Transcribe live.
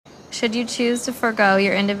Should you choose to forgo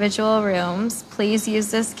your individual rooms, please use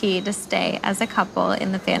this key to stay as a couple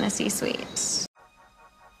in the fantasy suite.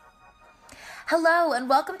 Hello and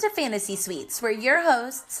welcome to Fantasy Suites, where your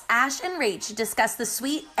hosts, Ash and Rach, discuss the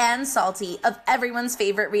sweet and salty of everyone's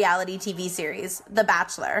favorite reality TV series, The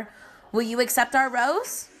Bachelor. Will you accept our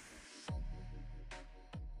rose?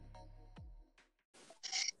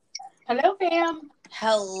 Hello, fam.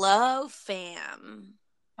 Hello, fam.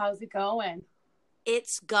 How's it going?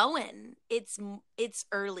 It's going. It's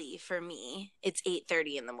early for me. It's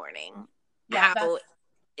 8:30 in the morning. Yeah, How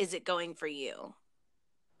is it going for you?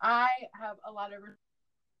 I have a lot of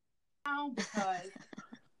now because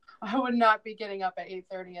I would not be getting up at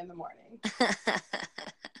 8:30 in the morning.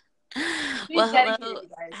 Well,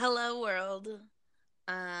 hello world.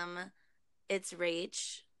 It's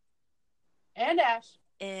Rach and Ash,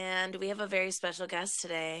 and we have a very special guest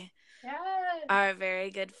today. Yes. Our very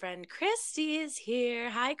good friend Christy is here.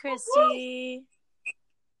 Hi, Christy.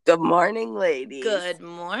 Good morning, ladies. Good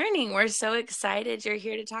morning. We're so excited you're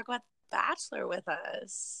here to talk about The Bachelor with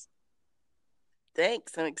us.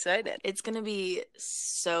 Thanks. I'm excited. It's going to be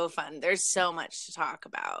so fun. There's so much to talk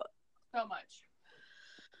about. So much.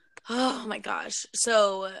 Oh, my gosh.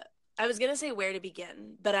 So I was going to say where to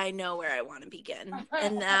begin, but I know where I want to begin.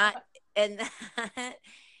 and that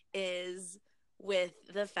is with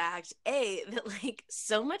the fact, that like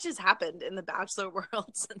so much has happened in the Bachelor world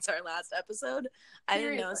since our last episode. I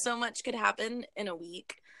didn't know so much could happen in a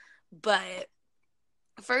week. But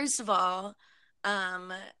first of all,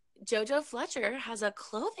 JoJo Fletcher has a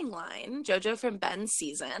clothing line, JoJo from Ben's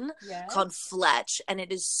season, called Fletch, and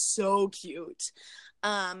it is so cute.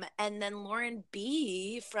 And then Lauren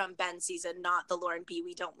B from Ben's season, not the Lauren B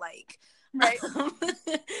we don't like. Right.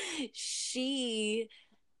 She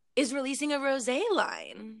is releasing a rosé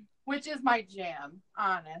line. Which is my jam,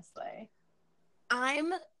 honestly.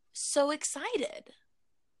 I'm so excited.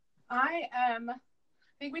 I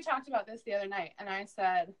think we talked about this the other night, and I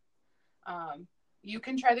said, you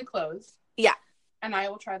can try the clothes. Yeah. And I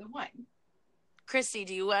will try the wine. Christy,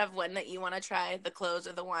 do you have one that you want to try, the clothes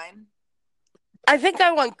or the wine? I think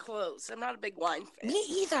I want clothes. I'm not a big wine fan. Me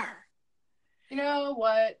either. You know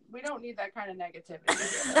what? We don't need that kind of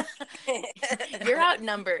negativity. You're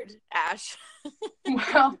outnumbered, Ash.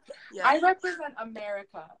 Well, yeah. I represent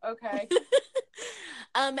America, okay?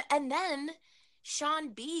 And then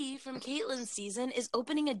Sean B from Caitlyn's season is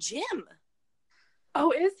opening a gym.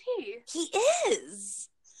 Oh, is he? He is.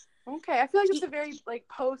 Okay, I feel like it's a very like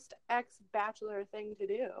post-ex-Bachelor thing to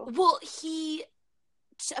do. Well,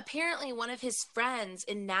 apparently one of his friends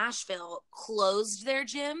in Nashville closed their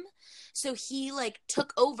gym, so he like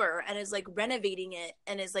took over and is like renovating it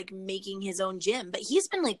and is like making his own gym. But he's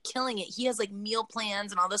been like killing it. He has like meal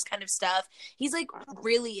plans and all this kind of stuff. He's like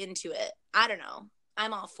really into it. I don't know.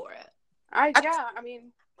 I'm all for it. I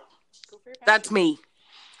mean, go for your passion. That's me.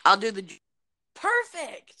 I'll do the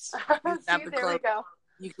perfect. See, there we go.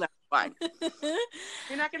 You can have fine.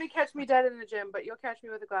 You're not gonna catch me dead in the gym, but you'll catch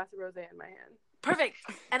me with a glass of rosé in my hand. Perfect.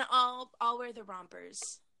 And I'll wear the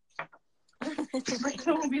rompers.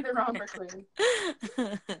 Rachel will be the romper queen.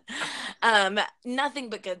 Nothing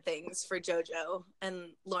but good things for JoJo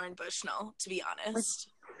and Lauren Bushnell, to be honest.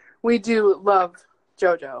 We do love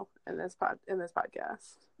JoJo in this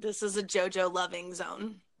podcast. This is a JoJo loving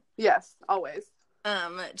zone. Yes, always.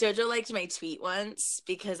 JoJo liked my tweet once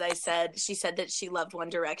because she said that she loved One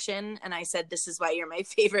Direction, and I said, this is why you're my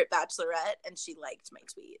favorite Bachelorette, and she liked my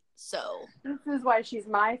tweet. So this is why she's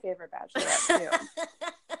my favorite Bachelorette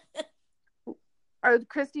too.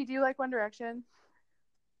 Christy, do you like One Direction?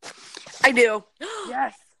 I do.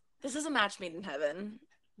 Yes. This is a match made in heaven.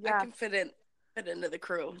 Yeah. I can fit into the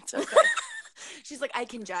crew. It's okay. She's like, I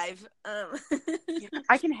can jive.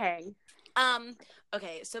 I can hang.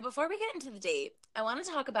 Okay, so before we get into the date, I want to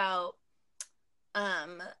talk about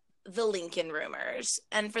the Lincoln rumors.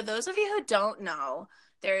 And for those of you who don't know,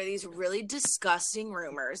 there are these really disgusting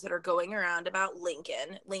rumors that are going around about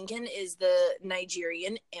Lincoln. Lincoln is the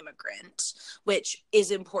Nigerian immigrant, which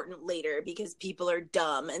is important later because people are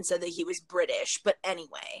dumb and said that he was British. But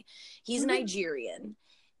anyway, he's Nigerian.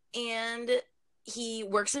 And he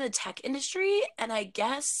works in the tech industry, and I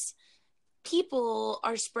guess people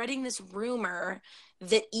are spreading this rumor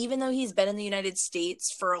that even though he's been in the United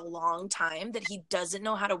States for a long time, that he doesn't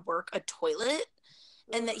know how to work a toilet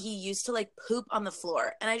and that he used to like poop on the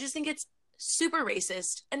floor. And I just think it's super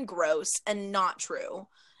racist and gross and not true.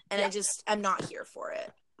 And I'm not here for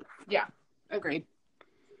it. Yeah, agreed.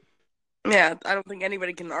 Yeah, I don't think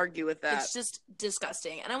anybody can argue with that. It's just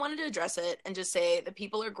disgusting. And I wanted to address it and just say that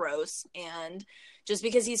people are gross. And just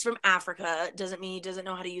because he's from Africa doesn't mean he doesn't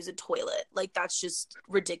know how to use a toilet. Like, that's just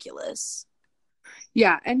ridiculous.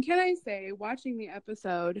 Yeah, and can I say, watching the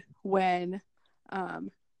episode when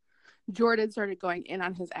Jordan started going in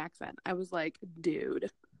on his accent, I was like,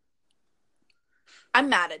 dude. I'm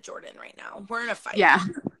mad at Jordan right now. We're in a fight. Yeah.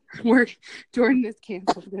 Jordan is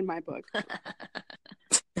canceled in my book.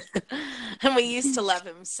 And we used to love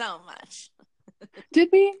him so much. Did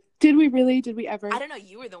we? Did we really? Did we ever? I don't know.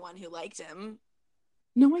 You were the one who liked him.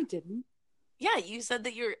 No, I didn't. Yeah, you said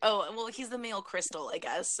that you're. Oh, well, he's the male Crystal, I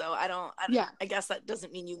guess. So I don't. Yeah. I guess that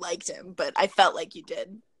doesn't mean you liked him, but I felt like you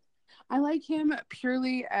did. I like him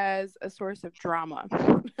purely as a source of drama.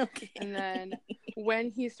 Okay. And then when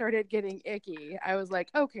he started getting icky, I was like,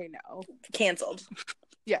 okay, no. Canceled.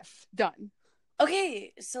 Yes, done.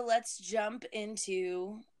 Okay, so let's jump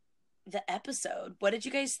into the episode. What did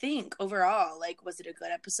you guys think overall? Like, was it a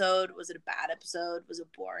good episode? Was it a bad episode? Was it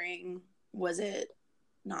boring? Was it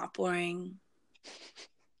not boring?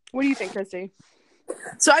 What do you think, Christy?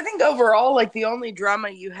 So I think overall, like, the only drama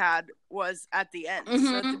you had was at the end.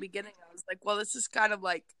 So at the beginning, I was like, well, this is kind of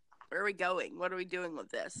like, where are we going? What are we doing with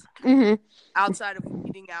this? Mm-hmm. Outside of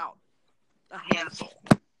weeding out a handful.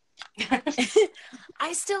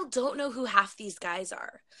 I still don't know who half these guys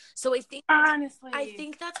are. So I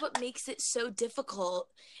think that's what makes it so difficult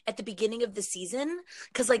at the beginning of the season,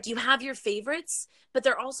 because like you have your favorites, but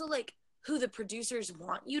they're also like who the producers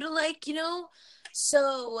want you to like, you know?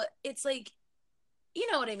 So it's like, you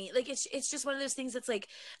know what I mean? Like it's just one of those things that's like,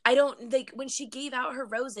 I don't like when she gave out her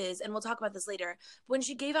roses, and we'll talk about this later. When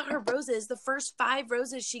she gave out her roses, the first 5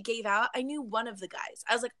 roses she gave out, I knew one of the guys.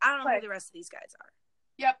 I was like, I don't know who the rest of these guys are.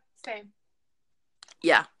 Yep, same.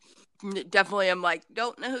 Yeah, definitely. I'm like,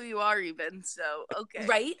 don't know who you are even. So, okay.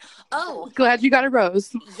 Right? Oh, Glad you got a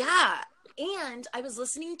rose. yeah. And I was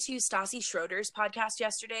listening to Stassi Schroeder's podcast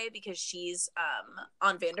yesterday because she's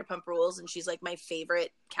on Vanderpump Rules, and she's like my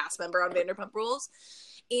favorite cast member on Vanderpump Rules.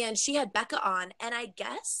 And she had Becca on, and I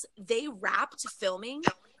guess they wrapped filming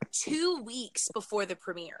 2 weeks before the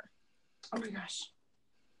premiere. Oh my gosh.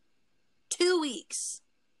 2 weeks.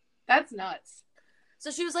 That's nuts. So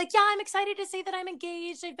she was like, yeah, I'm excited to say that I'm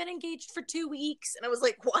engaged. I've been engaged for 2 weeks. And I was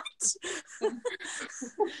like, what?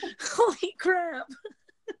 Holy crap.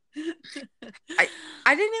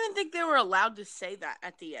 I didn't even think they were allowed to say that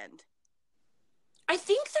at the end. I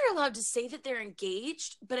think they're allowed to say that they're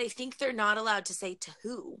engaged, but I think they're not allowed to say to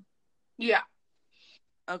who. Yeah.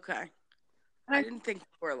 Okay. I didn't think they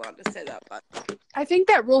were allowed to say that, but I think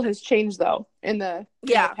that rule has changed, though, in the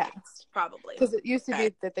past. Probably. Because it used to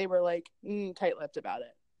be that they were, like, tight-lipped about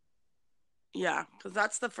it. yeah, because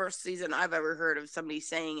that's the first season I've ever heard of somebody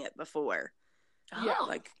saying it before. Yeah.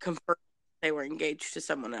 Like, confirm they were engaged to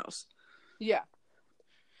someone else. Yeah.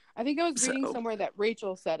 I think I was reading somewhere that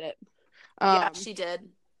Rachel said it. Yeah, she did.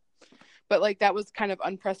 But, like, that was kind of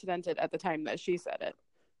unprecedented at the time that she said it.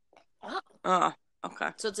 Oh. Okay.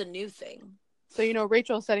 So it's a new thing. So, you know,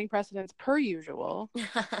 Rachel's setting precedents per usual.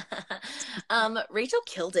 Rachel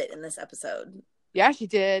killed it in this episode. Yeah, she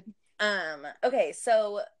did. Okay,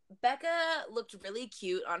 so Becca looked really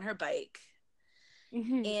cute on her bike.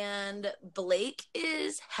 Mm-hmm. And Blake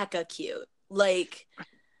is hecka cute. Like,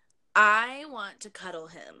 I want to cuddle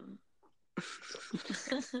him.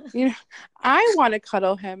 You know, I want to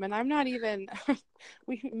cuddle him, and I'm not even.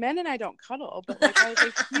 Men and I don't cuddle, but like I was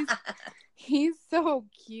like, he's so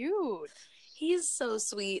cute. He's so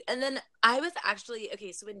sweet. And then I was actually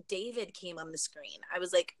okay. So when David came on the screen, I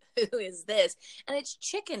was like, "Who is this?" And it's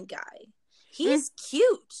Chicken Guy. He's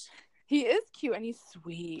cute. He is cute, and he's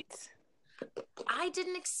sweet. I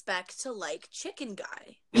didn't expect to like Chicken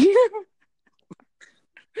Guy.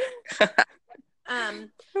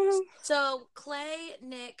 So Clay,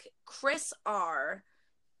 Nick, Chris R,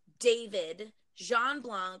 David, Jean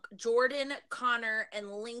Blanc, Jordan, Connor,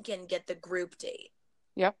 and Lincoln get the group date.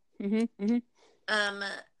 Yep. Mm-hmm. Mm-hmm.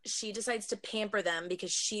 She decides to pamper them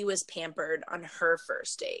because she was pampered on her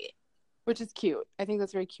first date. Which is cute. I think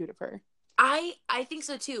that's very cute of her. I think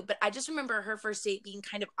so too, but I just remember her first date being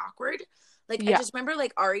kind of awkward. Like, yeah. I just remember,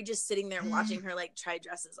 like, Ari just sitting there watching her, like, try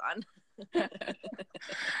dresses on.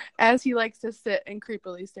 As he likes to sit and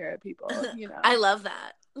creepily stare at people, you know. I love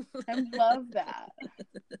that. I love that.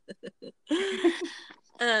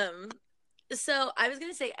 So I was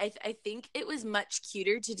going to say, I think it was much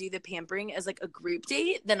cuter to do the pampering as, like, a group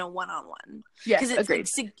date than a one-on-one. Yes, agreed.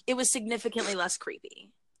 It was significantly less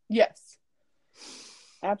creepy. Yes.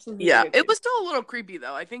 Absolutely. Yeah, agreed. it was still a little creepy,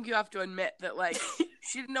 though. I think you have to admit that, like,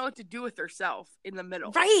 she didn't know what to do with herself in the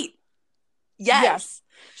middle. Right. Yes.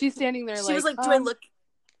 She's standing there She was like, do I look?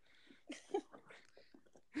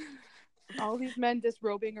 All these men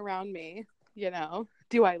disrobing around me,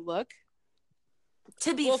 do I look?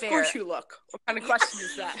 To be Well, fair. of course you look. What kind of question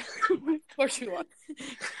is that? Of course you look.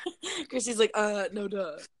 Chrissy's like, no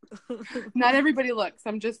duh. Not everybody looks,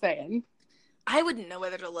 I'm just saying. I wouldn't know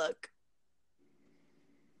whether to look.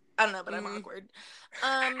 I don't know, but I'm awkward.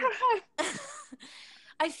 I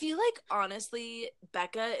feel like, honestly,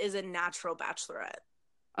 Becca is a natural bachelorette.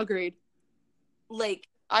 Agreed. Like,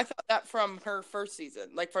 I thought that from her first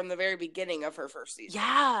season, like from the very beginning of her first season.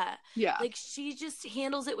 yeah. Like, she just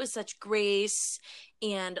handles it with such grace,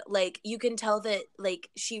 and like you can tell that like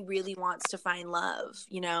she really wants to find love,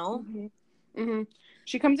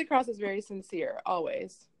 She comes across as very sincere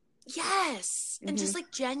always. Yes. And just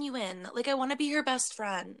like genuine. Like, I want to be her best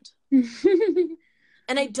friend.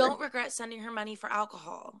 And I don't regret sending her money for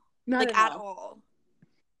alcohol. Not at all.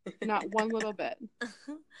 Not one little bit.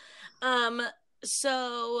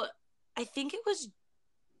 So I think it was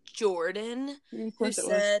Jordan who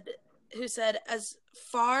said, as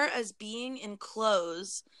far as being in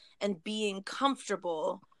clothes and being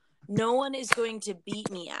comfortable, no one is going to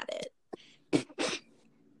beat me at it.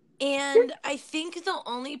 And I think the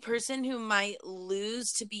only person who might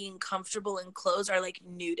lose to being comfortable in clothes are like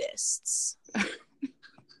nudists.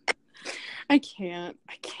 I can't.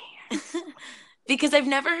 Because I've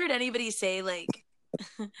never heard anybody say like,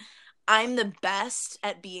 I'm the best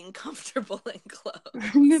at being comfortable in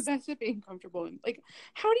clothes. I'm the best at being comfortable in, like,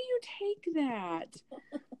 how do you take that?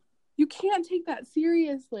 You can't take that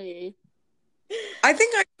seriously. I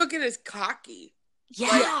think I took it as cocky.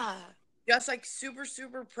 Yeah. Just like super,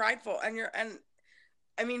 super prideful. And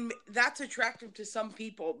I mean, that's attractive to some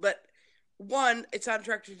people, but one, it's not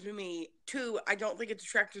attractive to me. Two, I don't think it's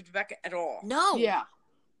attractive to Becca at all. No. Yeah.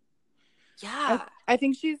 Yeah. I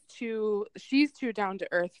think she's too down to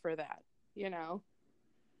earth for that,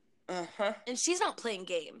 Uh-huh. And she's not playing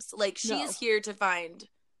games. Like, she is here to find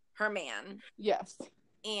her man. Yes.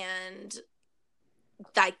 And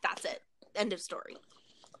that's it. End of story.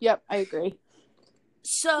 Yep, I agree.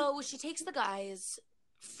 So she takes the guys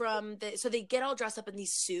so they get all dressed up in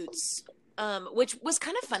these suits, which was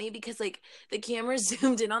kind of funny because like the camera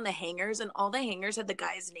zoomed in on the hangers and all the hangers had the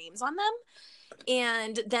guys' names on them.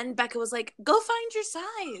 And then Becca was like, go find your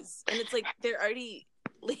size. And it's like, they're already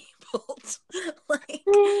labeled. Like,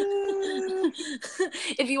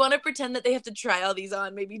 if you want to pretend that they have to try all these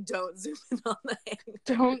on, maybe don't zoom in on the hangers.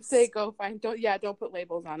 Don't say go find, don't put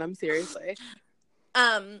labels on them, seriously.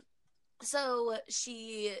 So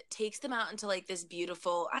she takes them out into like this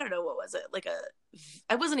beautiful, I don't know, what was it?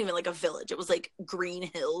 It wasn't even like a village. It was like Green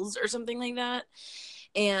Hills or something like that.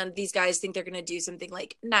 And these guys think they're going to do something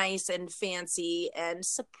like nice and fancy, and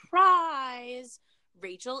surprise,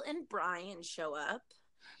 Rachel and Brian show up,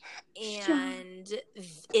 and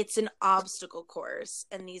it's an obstacle course,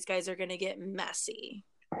 and these guys are going to get messy.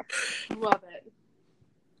 Love it.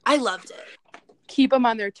 I loved it. Keep them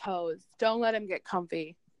on their toes. Don't let them get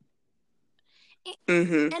comfy.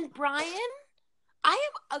 And Brian, I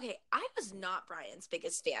was not Brian's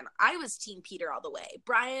biggest fan. I was Team Peter all the way.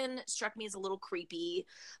 Brian struck me as a little creepy.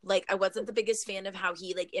 Like, I wasn't the biggest fan of how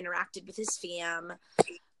he like interacted with his fam,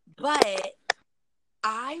 but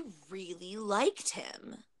I really liked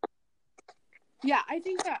him. Yeah, I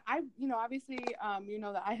think that obviously,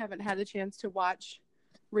 that I haven't had a chance to watch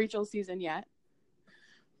Rachel's season yet.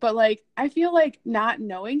 But, like, I feel like not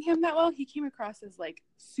knowing him that well, he came across as, like,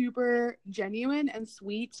 super genuine and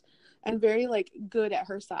sweet and very, like, good at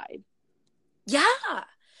her side. Yeah.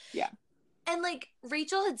 Yeah. And, like,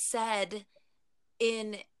 Rachel had said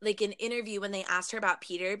in, like, an interview when they asked her about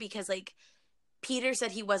Peter, because, like, Peter said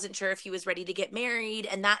he wasn't sure if he was ready to get married,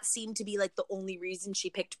 and that seemed to be, like, the only reason she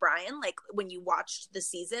picked Brian, like, when you watched the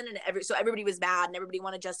season, and so everybody was mad, and everybody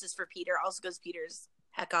wanted justice for Peter, also because Peter's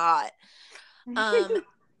hecka hot.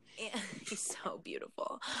 He's so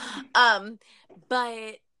beautiful.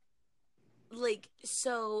 But like,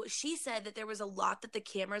 so she said that there was a lot that the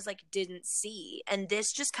cameras like didn't see, and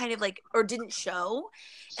this just kind of like, or didn't show,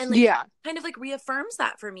 and like kind of like reaffirms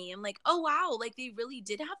that for me. I'm like, oh wow, like they really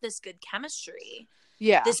did have this good chemistry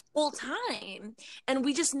this whole time, and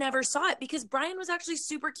we just never saw it because Brian was actually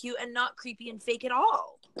super cute and not creepy and fake at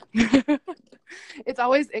all.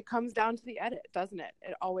 It comes down to the edit, doesn't it?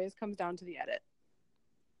 It always comes down to the edit.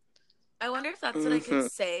 I wonder if that's what I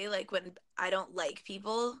could say, like, when I don't like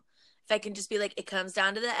people. If I can just be like, it comes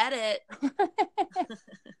down to the edit.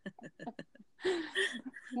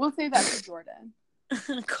 We'll say that to Jordan.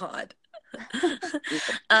 God.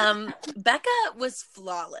 Becca was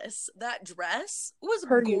flawless. That dress was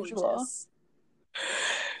her gorgeous. usual.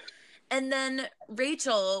 And then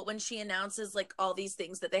Rachel, when she announces like all these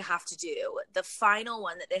things that they have to do, the final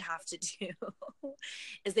one that they have to do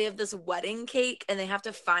is they have this wedding cake and they have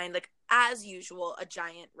to find, like, as usual, a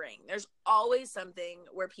giant ring. There's always something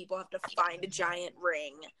where people have to find a giant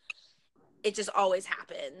ring. It just always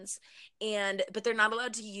happens. But they're not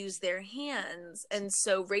allowed to use their hands. And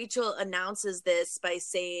so Rachel announces this by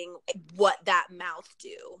saying, what that mouth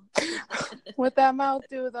do. What that mouth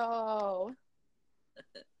do, though?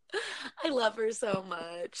 I love her so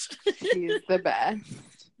much. She's the best.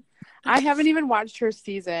 I haven't even watched her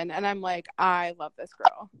season, and I'm like, I love this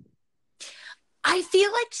girl. I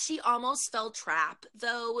feel like she almost fell trap,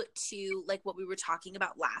 though, to like what we were talking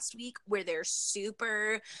about last week, where they're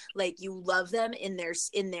super, like, you love them in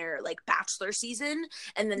their like Bachelor season,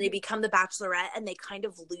 and then they become the Bachelorette, and they kind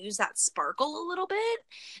of lose that sparkle a little bit.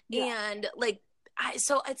 Yeah. And like,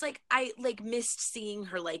 so it's like I like missed seeing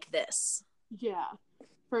her like this. Yeah,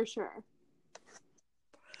 for sure.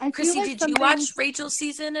 Chrissy, like did you watch Rachel's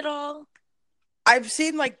season at all? I've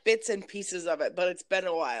seen like bits and pieces of it, but it's been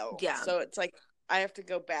a while. Yeah. So it's like I have to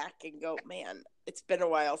go back and go, man, it's been a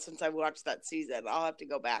while since I watched that season. I'll have to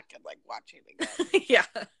go back and like watch it again. Yeah.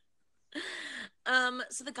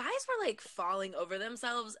 So the guys were like falling over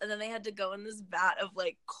themselves, and then they had to go in this vat of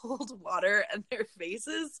like cold water, and their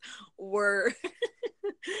faces were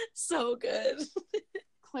so good.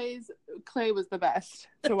 Clay was the best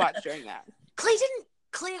to watch during that.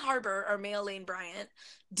 Clay Harbor, or Mayo Lane Bryant,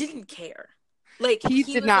 didn't care. Like he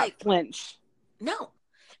did not like, flinch. No.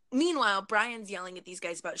 Meanwhile, Brian's yelling at these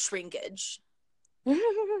guys about shrinkage. And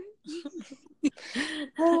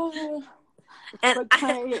but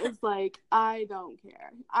Clay is like, I don't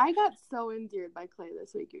care. I got so endeared by Clay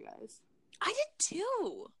this week, you guys. I did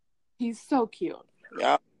too. He's so cute.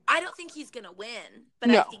 Yeah. I don't think he's gonna win, but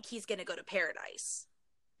no. I think he's gonna go to paradise.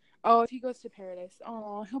 Oh, if he goes to paradise,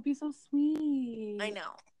 oh, he'll be so sweet. I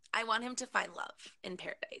know. I want him to find love in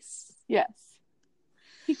paradise. Yes.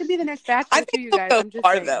 He could be the next Bachelor too, you guys. I'm just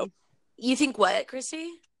saying. Though. You think what,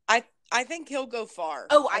 Christy? I think he'll go far.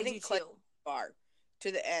 Oh, I think Clay too. Far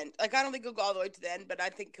to the end. Like, I don't think he'll go all the way to the end, but I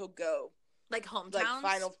think he'll go like hometowns.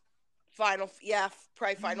 Like final, yeah,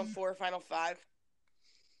 probably final 4, final 5.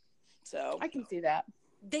 So I can see that.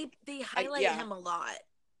 They highlight him a lot,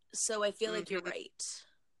 so I feel like you're right.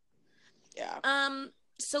 Yeah.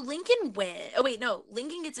 So Lincoln wins. Oh wait, no.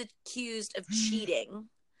 Lincoln gets accused of cheating.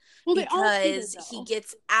 Well, because he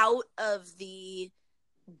gets out of the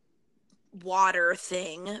water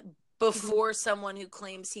thing before someone who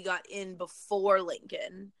claims he got in before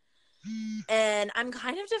Lincoln. And I'm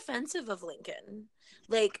kind of defensive of Lincoln.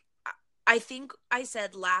 Like, I think I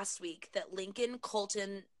said last week that Lincoln,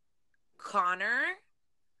 Colton, Connor,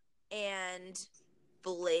 and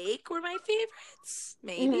Blake were my favorites.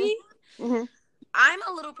 Maybe. Mm-hmm. I'm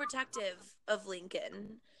a little protective of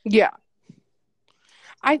Lincoln. Yeah.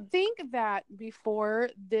 I think that before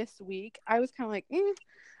this week, I was kind of like,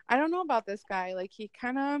 I don't know about this guy. Like, he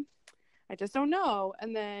kind of, I just don't know.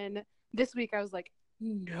 And then this week, I was like,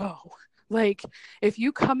 no. Like, if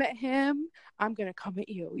you come at him, I'm going to come at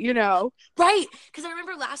you, you know? Right. Because I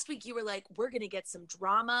remember last week you were like, we're going to get some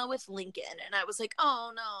drama with Lincoln. And I was like,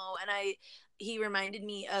 oh, no. And he reminded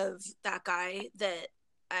me of that guy that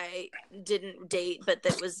I didn't date, but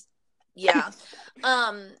that was, yeah.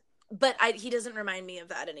 But he doesn't remind me of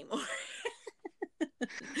that anymore.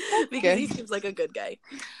 Because he seems like a good guy.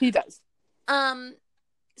 He does.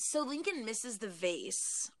 So Lincoln misses the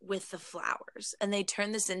vase with the flowers, and they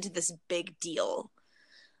turn this into this big deal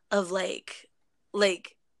of like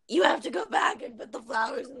you have to go back and put the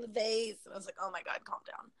flowers in the vase. And I was like, oh my God, calm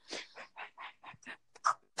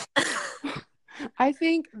down. I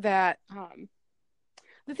think that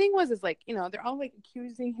the thing is like, you know, they're all like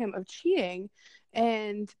accusing him of cheating,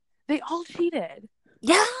 and they all cheated.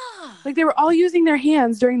 Yeah. Like, they were all using their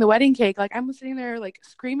hands during the wedding cake. Like, I'm sitting there, like,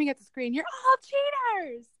 screaming at the screen, you're all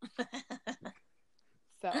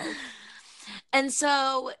cheaters! And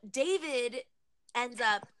so David ends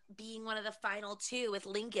up being one of the final two with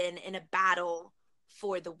Lincoln in a battle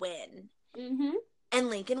for the win. Mm-hmm. And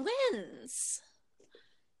Lincoln wins.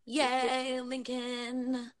 Yay,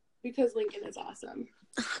 Lincoln. Because Lincoln is awesome.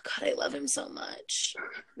 Oh, God, I love him so much.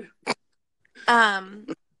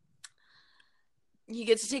 He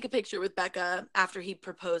gets to take a picture with Becca after he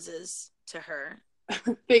proposes to her.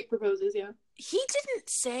 Fake proposes, yeah. He didn't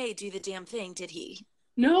say do the damn thing, did he?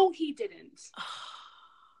 No, he didn't.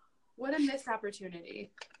 What a missed opportunity.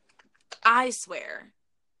 I swear,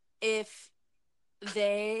 if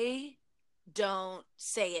they don't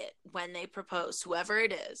say it when they propose, whoever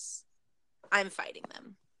it is, I'm fighting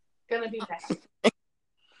them. Gonna be bad.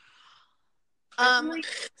 Like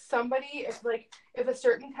somebody, if a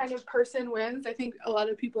certain kind of person wins, I think a lot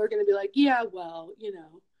of people are going to be like, yeah, well, you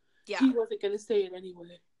know, Yeah. he wasn't going to say it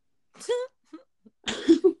anyway.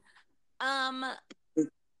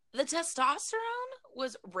 The testosterone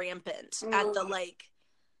was rampant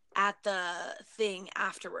at the thing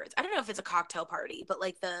afterwards. I don't know if it's a cocktail party, but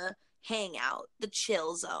like the hangout, the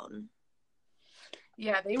chill zone.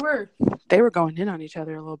 Yeah, they were going in on each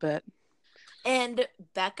other a little bit. And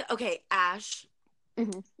Becca, okay, Ash,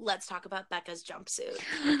 Mm-hmm. let's talk about Becca's jumpsuit.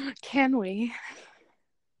 Can we?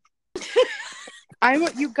 I'm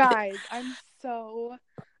so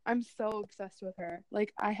obsessed with her.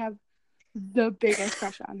 Like, I have the biggest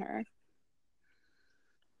crush on her.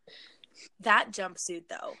 That jumpsuit,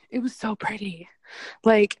 though. It was so pretty.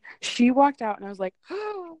 Like, she walked out and I was like,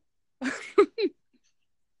 oh.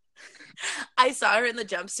 I saw her in the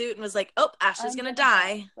jumpsuit and was like, oh, Ashley's gonna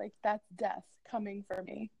die. Like, that's death coming for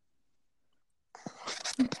me.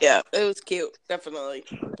 Yeah, it was cute. Definitely.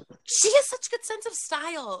 She has such good sense of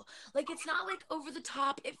style. Like, it's not like over the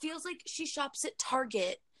top. It feels like she shops at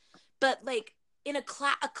Target, but like in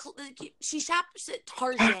she shops at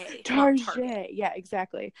Target. Target. Yeah,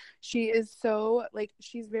 exactly. She is so, like,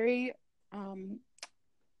 she's very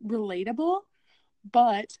relatable,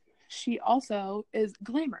 but she also is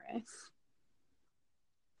glamorous.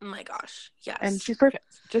 Oh my gosh, yes. And she's perfect.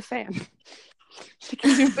 Just saying. She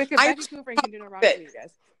can do Becca Cooper can do no wrong for you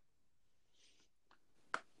guys.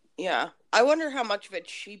 Yeah. I wonder how much of it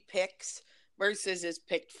she picks versus is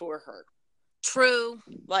picked for her. True.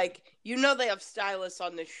 Like, you know, they have stylists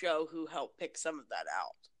on the show who help pick some of that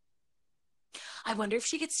out. I wonder if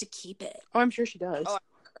she gets to keep it. Oh, I'm sure she does. Oh,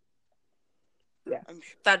 yeah. I'm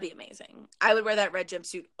sure. That'd be amazing. I would wear that red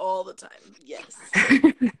jumpsuit all the time. Yes.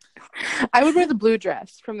 I would wear the blue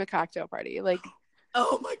dress from the cocktail party. Like,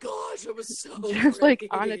 oh my gosh, it was so just pretty. like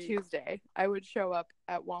on a Tuesday, I would show up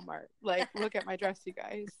at Walmart. Like, look at my dress, you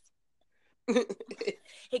guys.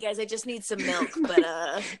 Hey guys, I just need some milk,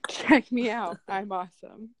 but check me out. I'm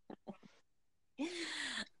awesome.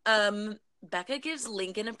 Becca gives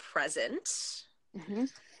Lincoln a present. Mm-hmm.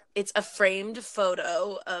 It's a framed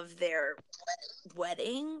photo of their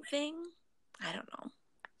wedding thing. I don't know.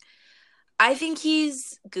 I think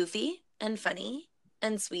he's goofy and funny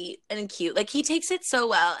and sweet and cute. Like, he takes it so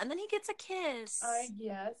well, and then he gets a kiss.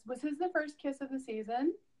 Yes. Was his the first kiss of the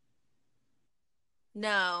season?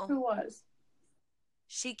 No. Who was?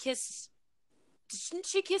 She kissed... Didn't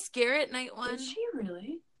she kiss Garrett night one? Did she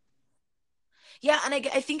really? Yeah, and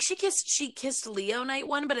I think she kissed Leo night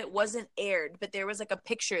one, but it wasn't aired. But there was like a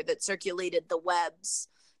picture that circulated the webs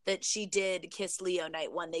that she did kiss Leo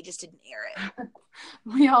night one. They just didn't air it.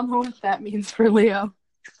 We all know what that means for Leo.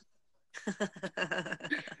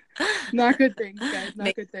 Not good things, guys.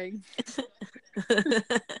 Not good things.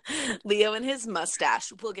 Leo and his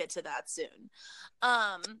mustache. We'll get to that soon.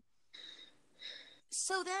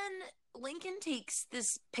 So then Lincoln takes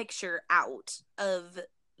this picture out of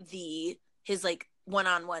his like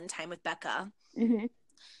one-on-one time with Becca. Mm-hmm.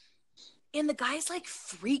 And the guys like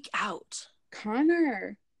freak out.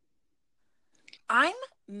 Connor. I'm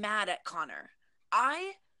mad at Connor.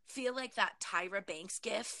 I feel like that Tyra Banks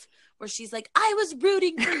gif where she's like, I was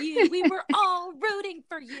rooting for you. We were all rooting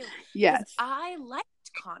for you. Yes. I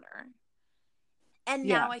liked Connor. And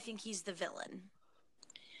now I think he's the villain.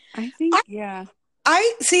 I think, yeah.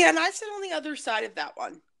 I see, and I sit on the other side of that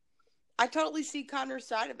one. I totally see Connor's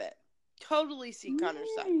side of it. Totally see Connor's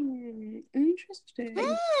side. Interesting.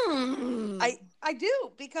 I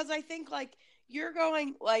do, because I think, like, you're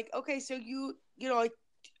going, like, okay, so you know, like,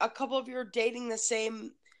 a couple of you are dating the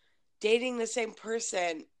same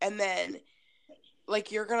person, and then,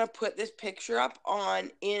 like, you're gonna put this picture up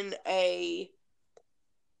in a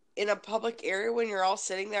public area when you're all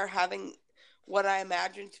sitting there having what I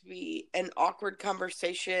imagine to be an awkward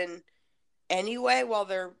conversation anyway, while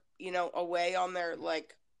they're, you know, away on their,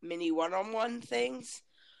 like, mini one-on-one things.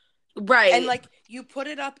 Right. And, like, you put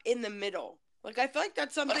it up in the middle. Like, I feel like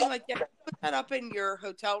that's something, like, you put that up in your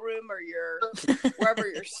hotel room or wherever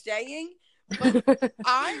you're staying. But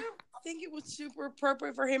I think it was super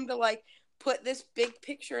appropriate for him to, like, put this big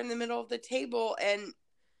picture in the middle of the table, and,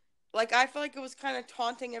 like, I feel like it was kind of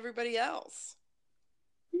taunting everybody else.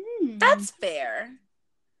 That's fair.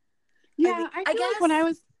 Yeah, I feel like when I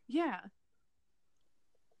was,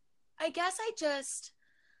 I guess I just,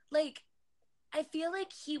 like, I feel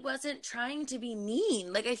like he wasn't trying to be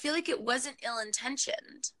mean. Like, I feel like it wasn't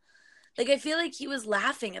ill-intentioned. Like, I feel like he was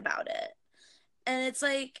laughing about it. And it's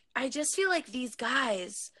like, I just feel like these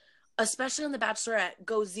guys, especially on The Bachelorette,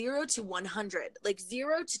 go 0 to 100. Like,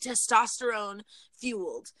 0 to testosterone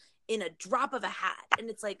fueled in a drop of a hat. And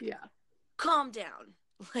it's like, calm down.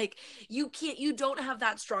 Like, you don't have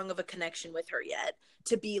that strong of a connection with her yet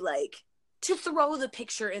to be like, to throw the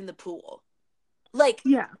picture in the pool. Like,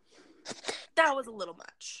 Yeah. that was a little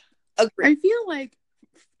much. I feel like,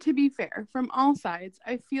 to be fair, from all sides,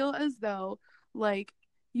 I feel as though, like,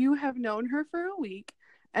 you have known her for a week,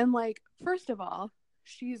 and, like, first of all,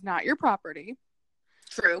 she's not your property.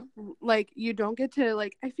 True. Like, you don't get to,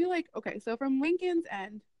 like, I feel like, okay, so from Lincoln's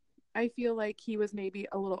end, I feel like he was maybe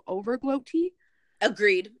a little over gloaty.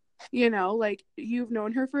 Agreed. You know, like, you've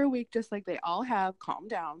known her for a week, just like they all have. Calm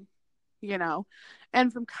down, you know?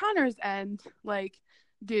 And from Connor's end, like,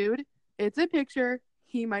 dude, it's a picture.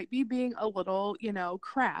 He might be being a little, you know,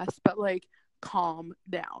 crass, but, like, calm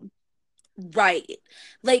down. Right.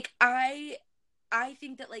 Like, I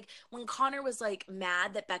think that, like, when Connor was, like,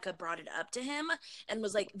 mad that Becca brought it up to him and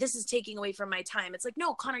was like, this is taking away from my time. It's like,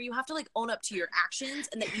 no, Connor, you have to, like, own up to your actions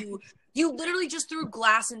and that you literally just threw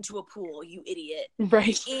glass into a pool, you idiot.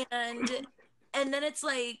 Right. And then it's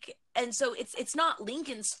like, and so it's not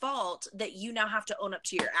Lincoln's fault that you now have to own up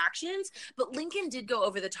to your actions, but Lincoln did go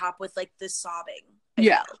over the top with, like, the sobbing.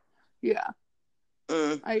 Yeah. Yeah.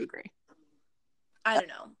 Mm. I agree. I don't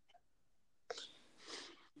know.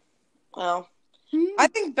 Well, I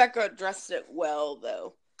think Becca addressed it well,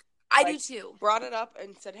 though. I Like, do too. Brought it up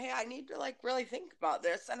and said, hey, I need to, like, really think about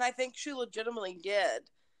this. And I think she legitimately did,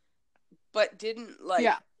 but didn't, like,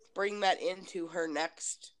 bring that into her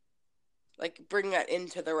next, like, bring that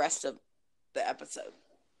into the rest of the episode.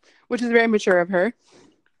 Which is very mature of her.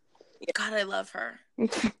 God, I love her.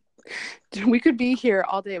 We could be here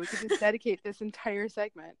all day. We could just dedicate this entire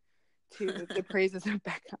segment to the praises of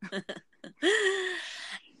Becca.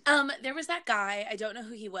 There was that guy, I don't know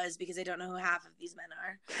who he was because I don't know who half of these men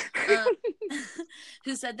are,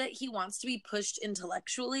 who said that he wants to be pushed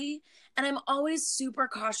intellectually. And I'm always super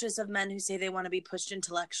cautious of men who say they want to be pushed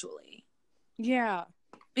intellectually. Yeah.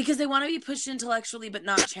 Because they want to be pushed intellectually but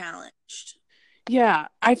not challenged. Yeah.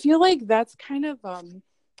 I feel like that's kind of a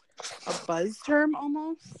buzz term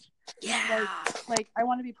almost. Yeah. Like I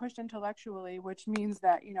want to be pushed intellectually, which means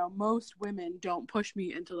that, you know, most women don't push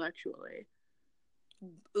me intellectually.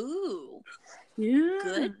 Ooh. Yeah.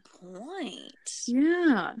 Good point.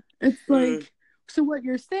 Yeah. It's like, so what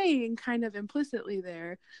you're saying kind of implicitly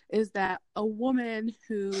there is that a woman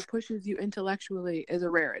who pushes you intellectually is a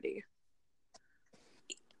rarity.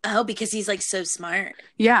 Oh, because he's like so smart.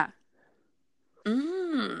 Yeah.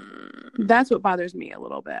 Mm. That's what bothers me a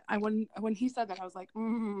little bit. When he said that, I was like,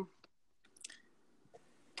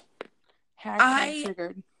 Hashtag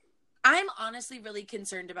triggered. I'm honestly really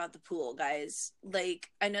concerned about the pool, guys. Like,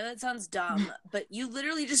 I know that sounds dumb, but you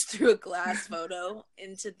literally just threw a glass photo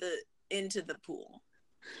into the pool.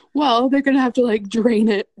 Well, they're gonna have to like drain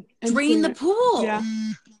it. Drain the pool. Yeah.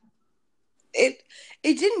 It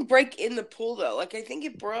didn't break in the pool though. Like I think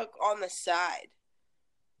it broke on the side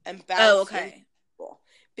and bounced. Oh, okay.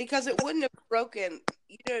 Because it wouldn't have broken.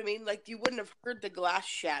 You know what I mean? Like you wouldn't have heard the glass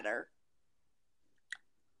shatter.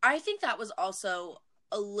 I think that was also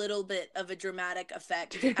a little bit of a dramatic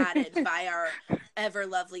effect added by our ever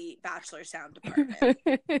lovely Bachelor sound department.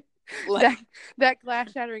 that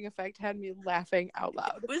glass shattering effect had me laughing out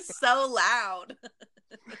loud. It was so loud.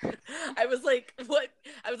 I was like, what?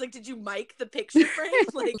 I was like, did you mic the picture frame?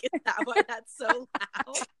 Like, is that why that's so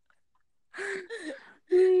loud?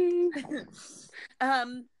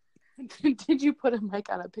 Did you put a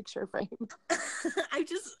mic on a picture frame? I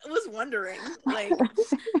just was wondering. Like,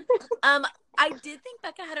 I did think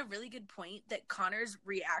Becca had a really good point that Connor's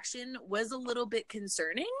reaction was a little bit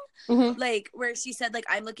concerning. Mm-hmm. Like, where she said, like,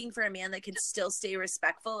 I'm looking for a man that can still stay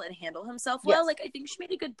respectful and handle himself well. Yes. Like, I think she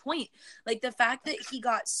made a good point. Like, the fact that he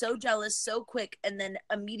got so jealous so quick and then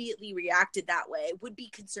immediately reacted that way would be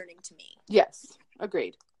concerning to me. Yes,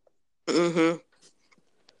 agreed. Mm-hmm.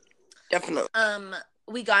 Definitely.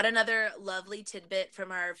 We got another lovely tidbit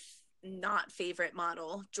from our not favorite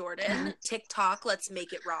model, Jordan. TikTok, let's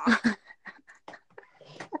make it rock.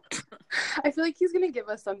 I feel like he's gonna give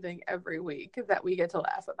us something every week that we get to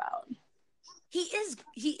laugh about. He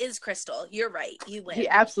is Crystal. You're right. You win. He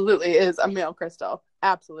absolutely is a male Crystal.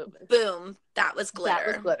 Absolutely. Boom. That was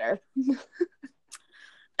glitter.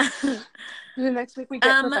 The next week we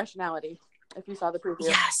get professionality. If you saw the preview.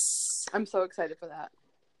 Yes. I'm so excited for that.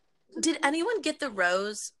 Did anyone get the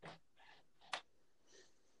rose?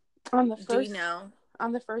 On the first, do we know?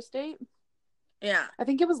 On the first date? Yeah. I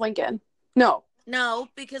think it was Lincoln. No,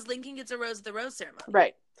 because Lincoln gets a rose at the rose ceremony.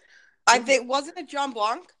 Right. I think, wasn't it John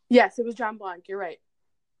Blanc? Yes, it was John Blanc. You're right.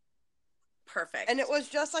 Perfect. And it was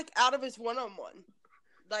just like out of his one-on-one.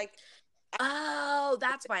 Like. Oh,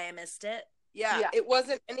 that's why I missed it. Yeah. It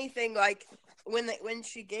wasn't anything like when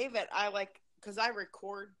she gave it, I like because I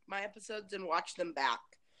record my episodes and watch them back.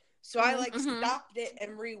 So I like stopped it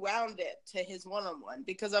and rewound it to his one-on-one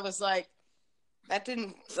because I was like, that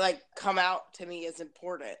didn't like come out to me as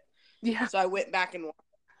important. Yeah. So I went back and watched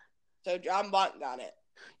it. So John Blunt got it.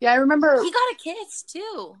 Yeah, I remember. He got a kiss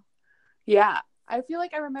too. Yeah. I feel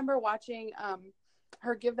like I remember watching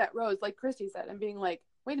her give that rose, like Christy said, and being like,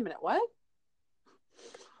 wait a minute, what?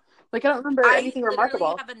 Like, I don't remember anything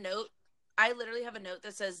remarkable. I literally have a note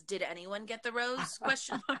that says, "Did anyone get the rose?"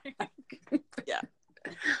 Question mark. Yeah.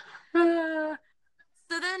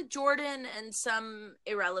 So then Jordan and some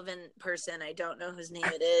irrelevant person, I don't know whose name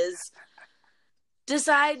it is,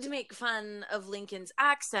 decide to make fun of Lincoln's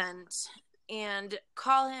accent and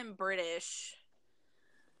call him British.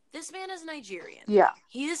 This man is Nigerian. Yeah.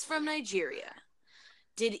 He is from Nigeria.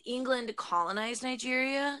 Did England colonize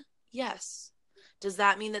Nigeria? Yes. Does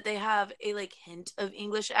that mean that they have a like hint of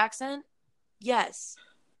English accent? Yes.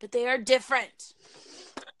 But they are different.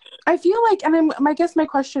 I feel like, and I guess my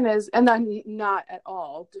question is, and I'm not at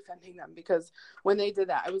all defending them because when they did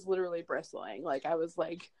that, I was literally bristling. Like, I was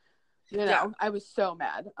like, you know, Yeah. I was so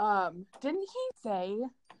mad. Didn't he say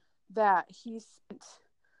that he spent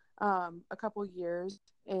a couple years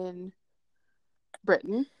in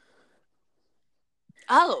Britain?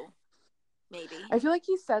 Oh, maybe. I feel like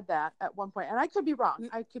he said that at one point, and I could be wrong.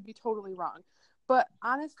 I could be totally wrong. But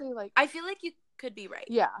honestly, like, I feel like you could be right.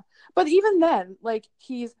 yeah. But even then, like,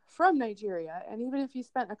 he's from Nigeria, and even if he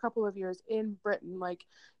spent a couple of years in Britain, like,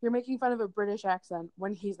 you're making fun of a British accent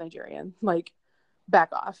when he's Nigerian. Like, back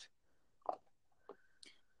off.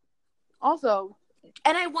 Also,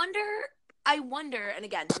 And I wonder, and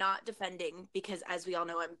again, not defending because as we all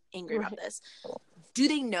know, I'm angry about this. Do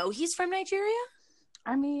they know he's from Nigeria?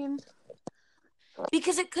 I mean,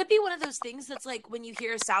 Because it could be one of those things that's like when you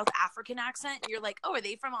hear a South African accent and you're like, oh, are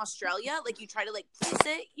they from Australia? Like you try to like place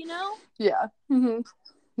it, you know? yeah. Mm-hmm.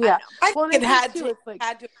 Yeah. I Well, think it and I had think, to too, it's like,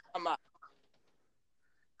 come up.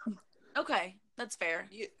 Okay, that's fair.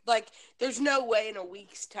 There's no way in a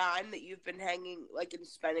week's time that you've been hanging, like, and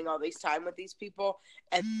spending all this time with these people,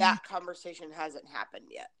 and that conversation hasn't happened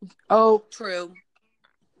yet. oh, True.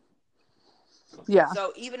 yeah.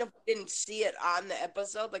 So even if we didn't see it on the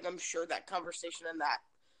episode, like, I'm sure that conversation and that,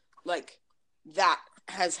 like, that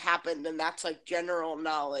has happened, and that's, like, general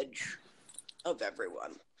knowledge of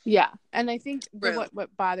everyone. Yeah, and I think True.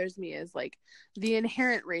 what bothers me is like the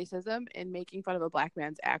inherent racism in making fun of a black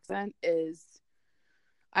man's accent is.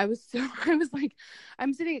 I was like,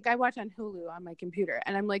 I'm sitting. I watch on Hulu on my computer,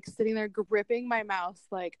 and I'm like sitting there gripping my mouth,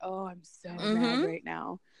 like, oh, I'm so mad right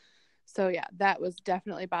now. So yeah, that was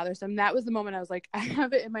definitely bothersome. That was the moment I was like, I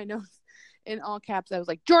have it in my notes in all caps. I was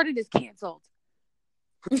like, Jordan is canceled.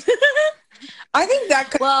 I think that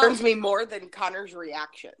concerns me more than Connor's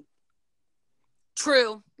reaction.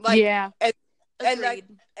 True. Like, yeah, and Agreed.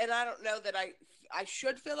 I don't know that I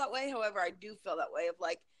should feel that way. However, I do feel that way of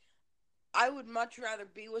like, I would much rather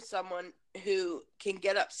be with someone who can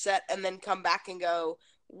get upset and then come back and go,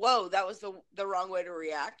 whoa, that was the wrong way to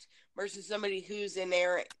react, versus somebody whose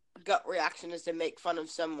inerrant gut reaction is to make fun of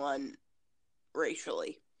someone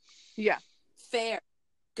racially. yeah, Fair.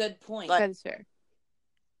 Good point. that is fair.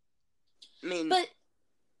 I mean, But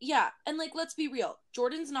yeah, and like let's be real.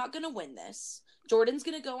 Jordan's not gonna win this. Jordan's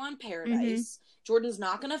gonna go on Paradise. Jordan's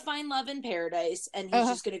not gonna find love in Paradise, and he's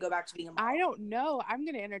just gonna go back to being a model. I don't know. I'm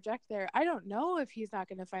going to interject there. I don't know if he's not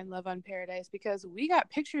going to find love on Paradise because we got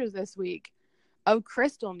pictures this week of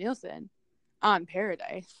Crystal Nielsen on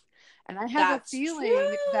Paradise. And I have That's a feeling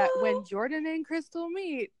true. that when Jordan and Crystal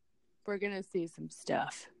meet, we're going to see some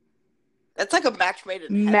stuff. that's like a match made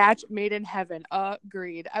in heaven. Match made in heaven.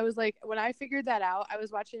 Agreed. I was like, when I figured that out, I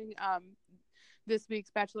was watching this week's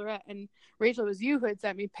Bachelorette, and Rachel, it was you who had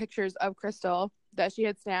sent me pictures of Crystal that she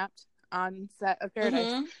had snapped on set of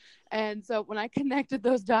Paradise. Mhm. And so when I connected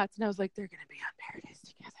those dots, and I was like, they're going to be on Paradise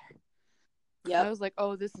together. Yep. I was like,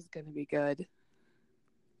 oh, this is going to be good.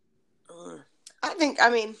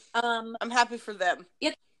 I'm happy for them.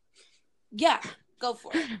 Yeah, go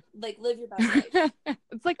for it. Like live your best life.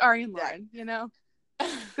 It's like Ari and Lauren, you know?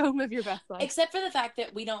 Go live your best life. Except for the fact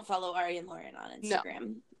that we don't follow Ari and Lauren on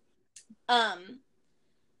Instagram.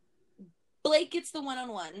 Blake gets the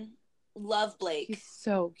one-on-one. Love Blake. He's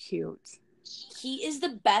so cute. He is the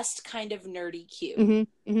best kind of nerdy cute.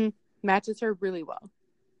 Mm-hmm. Mm-hmm. Matches her really well.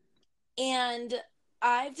 And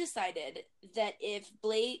I've decided that if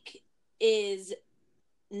Blake is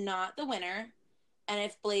not the winner, and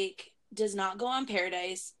if Blake does not go on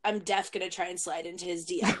Paradise, I'm def gonna try and slide into his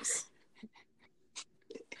DMs.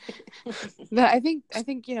 But I think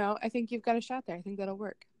you've got a shot there. I think that'll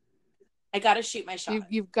work. I gotta shoot my shot.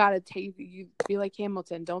 You've got to you be like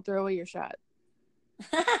Hamilton. Don't throw away your shot.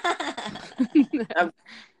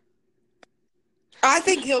 I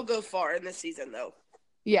think he'll go far in this season, though.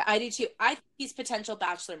 Yeah. I do too. I think he's potential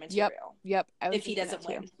Bachelor material. Yep. If he doesn't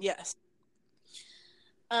win. Yes.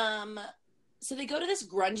 So they go to this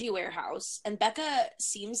grungy warehouse, and Becca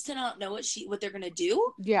seems to not know what they're gonna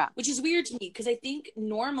do. Yeah. Which is weird to me because I think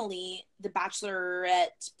normally the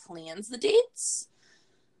Bachelorette plans the dates.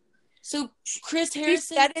 So Chris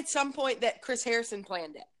Harrison said at some point that Chris Harrison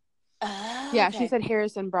planned it. Yeah, okay. she said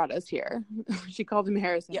Harrison brought us here. She called him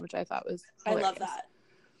Harrison, Yep. which I thought was I hilarious. love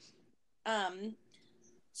that.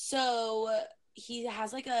 So he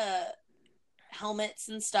has like a helmets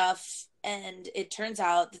and stuff, and it turns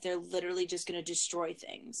out that they're literally just going to destroy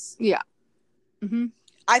things. Yeah. Mm-hmm.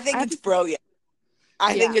 I think it's brilliant.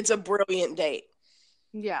 I think Yeah. it's a brilliant date.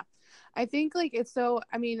 Yeah. I think like it's so,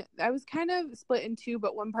 I mean, I was kind of split in two,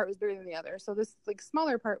 but one part was bigger than the other. So this like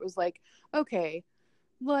smaller part was like, okay,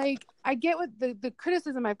 like I get what the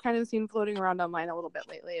criticism I've kind of seen floating around online a little bit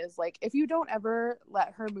lately is like, if you don't ever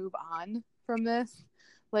let her move on from this,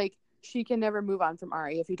 like she can never move on from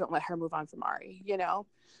Ari if you don't let her move on from Ari, you know?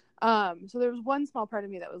 So there was one small part of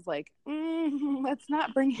me that was like, let's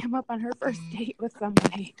not bring him up on her first date with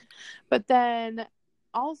somebody. But then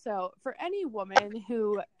also for any woman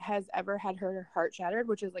who has ever had her heart shattered,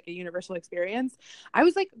 which is like a universal experience, I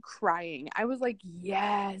was like crying. I was like,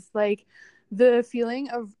 yes, like the feeling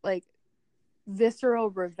of like visceral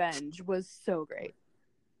revenge was so great.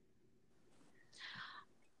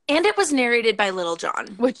 And it was narrated by Little John.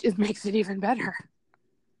 Which makes it even better.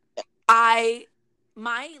 My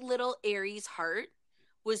little Aries heart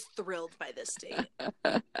was thrilled by this date.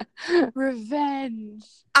 Revenge.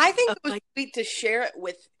 I think it was sweet to share it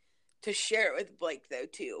with Blake though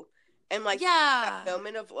too, and like that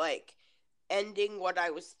moment of like ending what I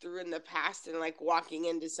was through in the past and like walking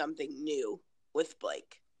into something new with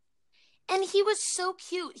Blake. And he was so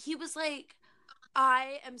cute. He was like,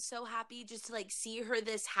 I am so happy just to like see her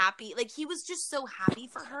this happy. Like he was just so happy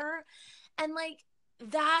for her, and like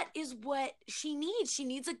that is what she needs. She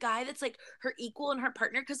needs a guy that's like her equal and her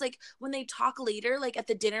partner. Because like when they talk later, like at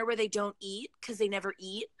the dinner where they don't eat because they never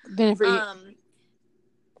eat. At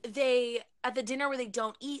the dinner where they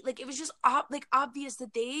don't eat, like it was just obvious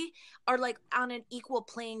that they are like on an equal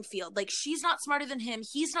playing field. Like she's not smarter than him,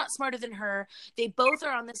 he's not smarter than her. They both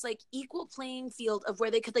are on this like equal playing field of where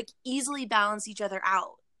they could like easily balance each other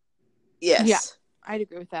out. Yes. Yeah, I'd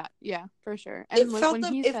agree with that. Yeah, for sure. And like when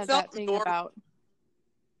he said that thing about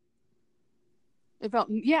it felt,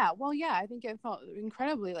 I think it felt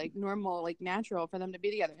incredibly like normal, like natural for them to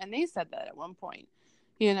be together. And they said that at one point,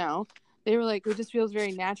 you know, they were like, it just feels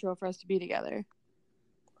very natural for us to be together.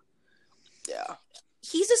 Yeah.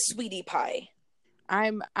 He's a sweetie pie.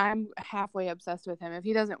 I'm halfway obsessed with him. If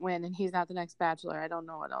he doesn't win and he's not the next Bachelor, I don't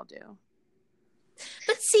know what I'll do.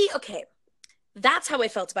 But see, okay, that's how I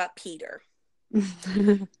felt about Peter.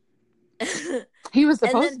 He was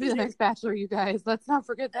supposed to be the next Bachelor, you guys. Let's not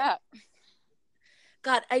forget that.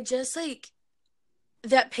 God, I just like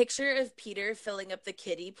that picture of Peter filling up the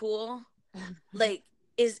kiddie pool, like,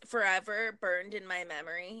 is forever burned in my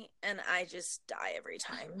memory, and I just die every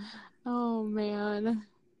time. Oh, man.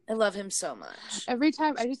 I love him so much. Every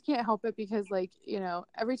time, I just can't help it because, like, you know,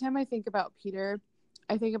 every time I think about Peter,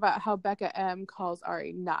 I think about how Becca M calls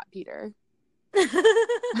Ari not Peter.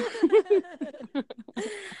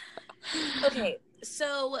 Okay,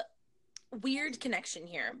 so weird connection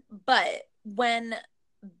here, but when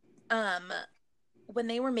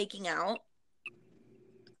they were making out,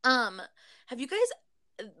 have you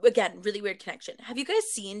guys, again, really weird connection, have you guys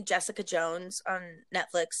seen Jessica Jones on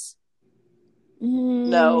Netflix?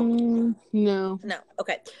 No.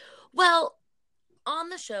 Okay, well, on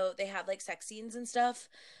the show they have like sex scenes and stuff,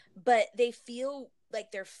 but they feel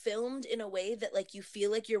like they're filmed in a way that like you feel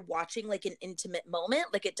like you're watching like an intimate moment.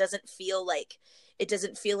 Like it doesn't feel like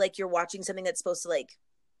you're watching something that's supposed to like,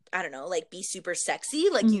 I don't know, like be super sexy.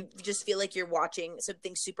 Like you just feel like you're watching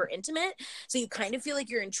something super intimate. So you kind of feel like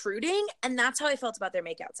you're intruding. And that's how I felt about their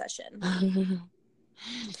makeout session.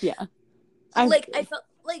 Yeah. I felt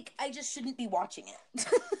like I just shouldn't be watching it.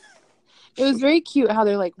 It was very cute how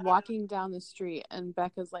they're like walking down the street and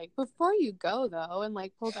Becca's like, before you go though, and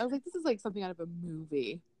like I was like, this is like something out of a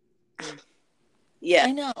movie. Yeah.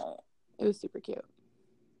 I know. It was super cute.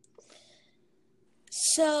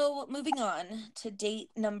 So moving on to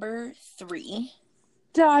date number 3.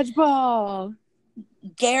 Dodgeball.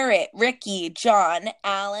 Garrett, Ricky, John,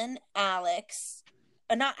 Alan, Alex.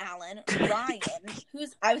 Not Alan, Ryan.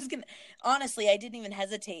 Honestly, I didn't even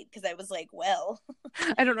hesitate because I was like, well.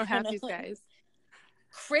 I don't know half these guys.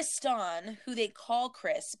 Kriston, who they call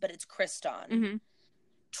Chris, but it's Kriston. Mm-hmm.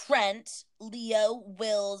 Trent, Leo,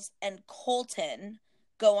 Wills, and Colton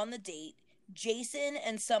go on the date. Jason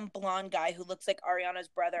and some blonde guy who looks like Ariana's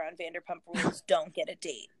brother on Vanderpump Rules don't get a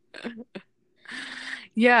date.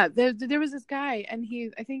 Yeah, there was this guy, and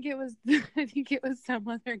I think it was some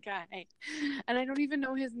other guy, and I don't even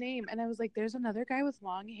know his name. And I was like, "There's another guy with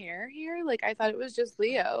long hair here." Like, I thought it was just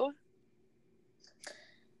Leo.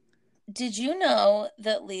 Did you know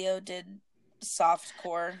that Leo did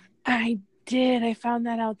softcore? I did. I found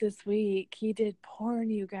that out this week. He did porn,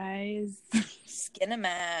 you guys.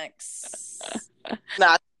 Skinamax.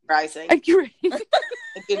 Not surprising. I agree.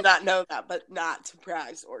 I did not know that, but not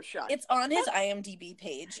surprised or shocked. It's on his IMDb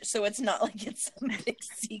page, so it's not like it's some big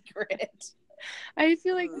secret. I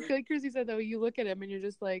feel like Chrissy said, though, you look at him and you're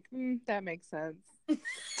just like, that makes sense. So,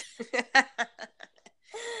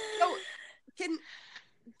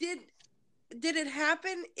 did it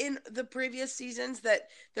happen in the previous seasons that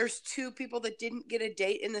there's two people that didn't get a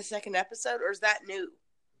date in the second episode, or is that new?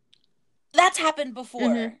 That's happened before.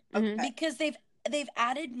 Mm-hmm. Okay. Because they've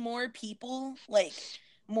added more people, like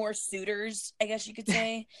more suitors, I guess you could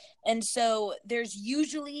say. And so there's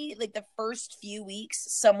usually like the first few weeks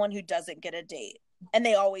someone who doesn't get a date, and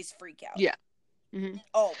they always freak out. Yeah. Mm-hmm.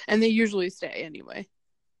 Oh, and they usually stay anyway.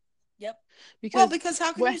 Yep. Because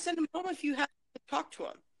how can you send them home if you have to talk to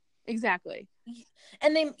them? Exactly.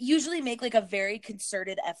 And they usually make like a very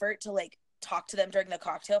concerted effort to like talk to them during the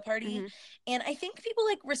cocktail party. Mm-hmm. And I think people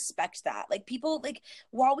like respect that. Like people like,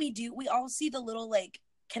 while we all see the little like,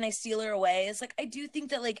 can I steal her away? It's like, I do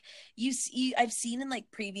think that like I've seen in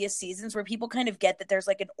like previous seasons where people kind of get that there's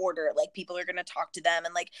like an order, like people are going to talk to them.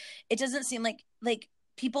 And like, it doesn't seem like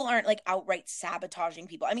people aren't like outright sabotaging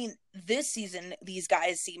people. I mean, this season, these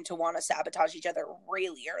guys seem to want to sabotage each other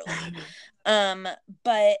really early.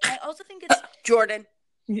 But I also think it's Jordan.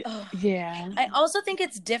 Yeah. I also think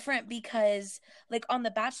it's different because like on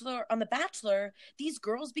The Bachelor, these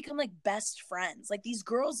girls become like best friends. Like these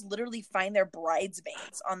girls literally find their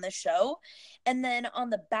bridesmaids on the show. And then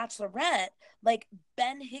on The Bachelorette, like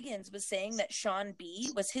Ben Higgins was saying that Sean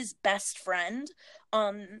B was his best friend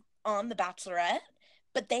on The Bachelorette,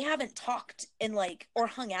 but they haven't talked in like or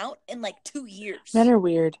hung out in like 2 years. Men are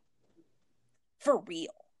weird. For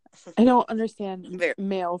real. I don't understand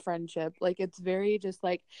male friendship. Like, it's very just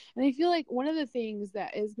like, and I feel like one of the things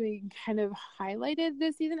that is being kind of highlighted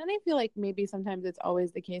this season, and I feel like maybe sometimes it's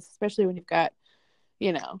always the case, especially when you've got,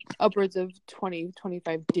 upwards of 20,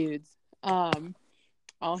 25 dudes, all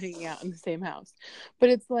hanging out in the same house. But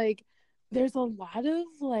it's like, there's a lot of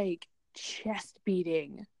like chest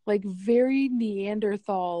beating, like very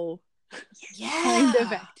Neanderthal kind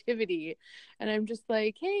of activity. And I'm just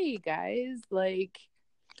like, hey guys, like,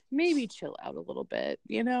 maybe chill out a little bit.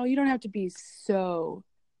 You don't have to be so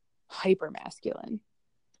hyper masculine.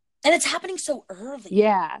 And it's happening so early.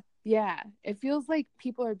 Yeah. It feels like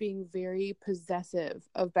people are being very possessive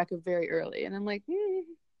of Becca very early. And I'm like,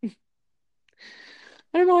 I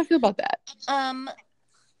don't know how I feel about that.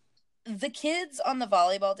 The kids on the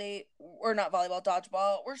volleyball date, or not volleyball,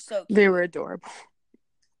 dodgeball, were so cute. They were adorable.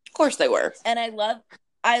 Of course they were. And I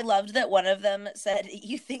loved that one of them said,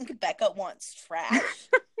 "You think Becca wants trash?"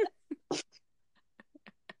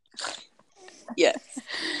 Yes.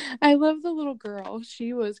 I love the little girl.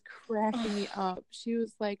 She was cracking me up. She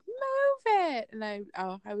was like, "Move it." And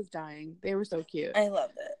I was dying. They were so cute. I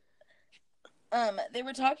loved it. They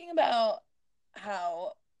were talking about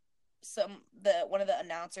how one of the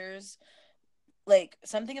announcers, like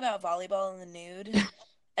something about volleyball in the nude,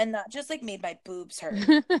 and that just like made my boobs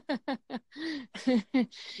hurt.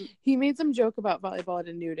 He made some joke about volleyball at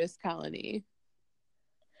a nudist colony.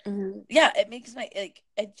 Mm-hmm. Yeah, it makes my like.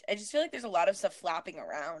 I just feel like there's a lot of stuff flapping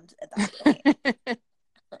around at that point.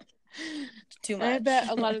 Too much. I bet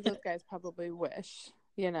a lot of those guys probably wish,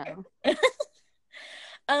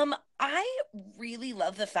 I really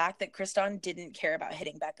love the fact that Kriston didn't care about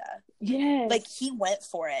hitting Becca. Yes. Like, he went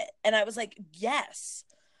for it. And I was like, yes.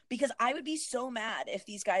 Because I would be so mad if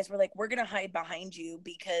these guys were like, we're going to hide behind you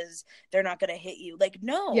because they're not going to hit you. Like,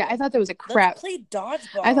 no. Yeah, I thought that was a crap. Let's play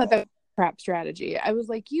dodgeball. I thought that was a crap strategy. I was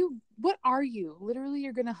like, what are you? Literally,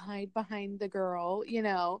 you're going to hide behind the girl,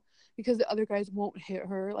 because the other guys won't hit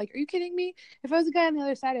her. Like, are you kidding me? If I was a guy on the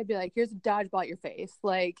other side, I'd be like, here's a dodgeball at your face.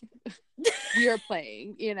 Like, we are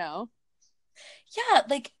playing, Yeah,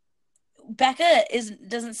 like, Becca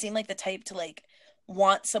doesn't seem like the type to, like,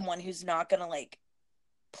 want someone who's not gonna, like,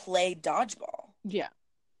 play dodgeball. Yeah.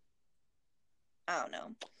 I don't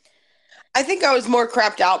know. I think I was more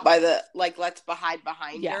crapped out by the, like, let's hide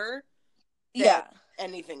behind her than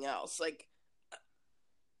anything else. Like,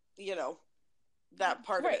 that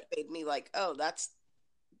part of it made me like, oh, that's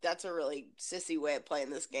that's a really sissy way of playing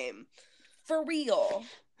this game. For real.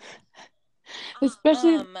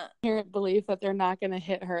 Especially parent belief that they're not going to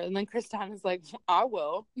hit her. And then Kristan is like, I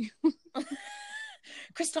will.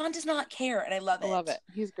 Kristan does not care, and I love it. I love it.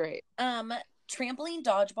 He's great. Trampoline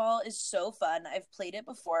dodgeball is so fun. I've played it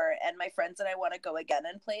before, and my friends and I want to go again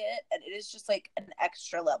and play it, and it is just like an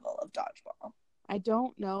extra level of dodgeball. I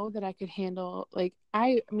don't know that I could handle, like,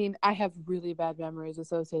 I mean, I have really bad memories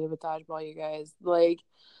associated with dodgeball, you guys. Like,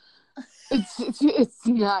 it's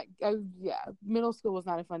not, middle school was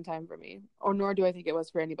not a fun time for me, or nor do I think it was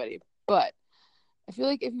for anybody. But I feel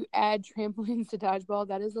like if you add trampolines to dodgeball,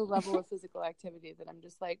 that is a level of physical activity that I'm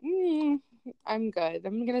just like, I'm good.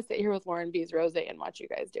 I'm going to sit here with Lauren B's Rosé and watch you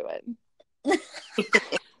guys do it.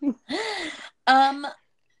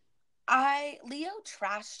 Leo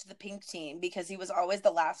trashed the pink team because he was always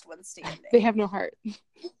the last one standing. They have no heart.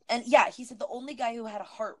 And yeah, he said the only guy who had a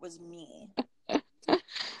heart was me.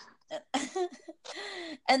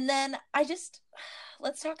 And then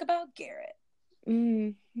let's talk about Garrett.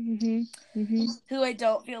 Who I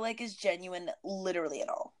don't feel like is genuine literally at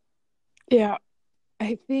all. Yeah.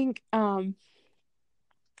 I think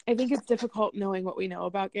it's difficult knowing what we know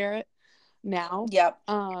about Garrett now. Yep.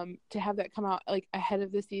 To have that come out like ahead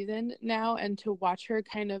of the season now, and to watch her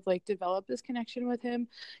kind of like develop this connection with him,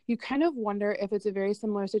 you kind of wonder if it's a very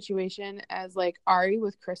similar situation as like Ari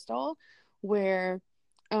with Crystal, where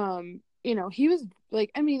you know, he was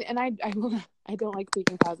like, I mean, and I don't like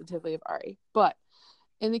speaking positively of Ari, but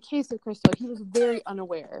in the case of Crystal, he was very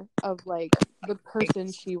unaware of like the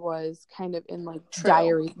person she was kind of in like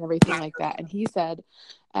diaries and everything like that. And he said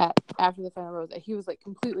after the final rose that he was like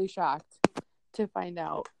completely shocked to find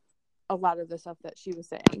out a lot of the stuff that she was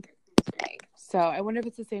saying. So I wonder if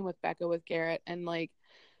it's the same with Becca with Garrett, and like,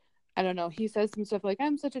 I don't know, he says some stuff like,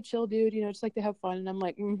 I'm such a chill dude, you know, just like to have fun. And I'm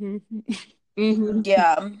like,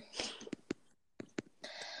 Yeah.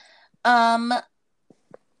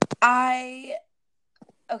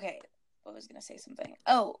 Okay, I was gonna say something.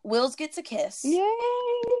 Oh, Wills gets a kiss. Yay!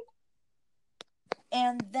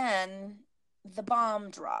 And then the bomb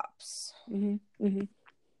drops.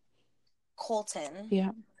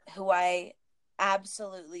 Colton, who I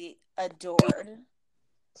absolutely adored,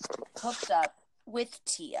 hooked up with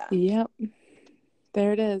Tia. Yep.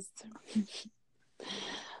 There it is.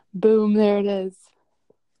 Boom, there it is.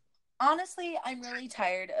 Honestly, I'm really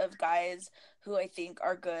tired of guys who I think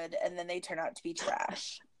are good and then they turn out to be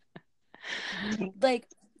trash. Like,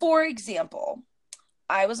 for example,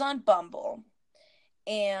 I was on Bumble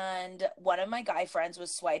and one of my guy friends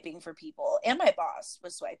was swiping for people and my boss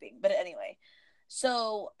was swiping. But anyway,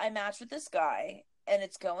 so I matched with this guy and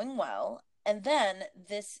it's going well. And then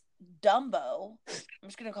this Dumbo, I'm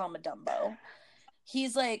just going to call him a Dumbo.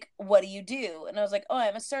 He's like, what do you do? And I was like, oh,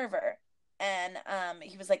 I'm a server. And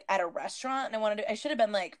he was like, at a restaurant. And I should have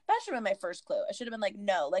been like, that should have been my first clue. I should have been like,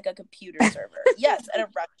 no, like a computer server. Yes, at a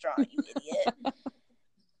restaurant, you idiot.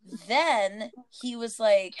 Then he was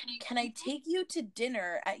like, can I take you to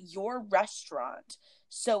dinner at your restaurant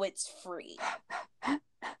so it's free?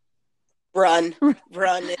 Run in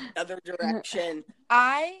the other direction.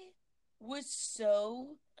 I was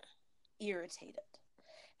so irritated.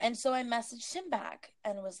 And so I messaged him back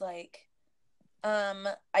and was like,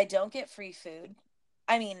 I don't get free food.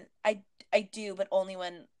 I mean, I do, but only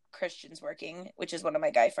when Christian's working, which is one of my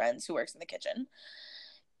guy friends who works in the kitchen.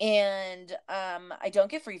 And I don't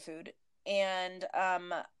get free food. And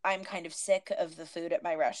I'm kind of sick of the food at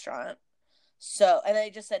my restaurant. So, and I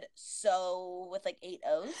just said, so, with like 8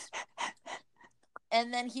 O's.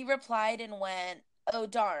 And then he replied and went, oh,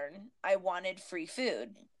 darn, I wanted free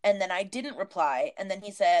food. And then I didn't reply. And then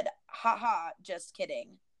he said, haha, just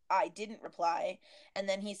kidding. I didn't reply. And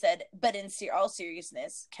then he said, but in all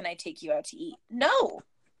seriousness, can I take you out to eat? No,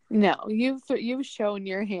 you've shown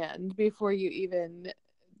your hand before you even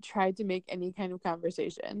tried to make any kind of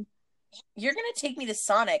conversation. You're going to take me to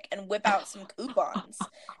Sonic and whip out some coupons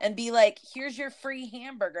and be like, here's your free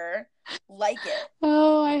hamburger. Like it.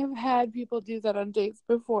 Oh, I have had people do that on dates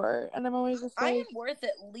before. And I'm always just like, I am worth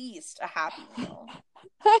at least a Happy Meal.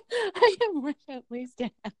 I am worth at least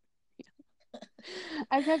a Happy Meal.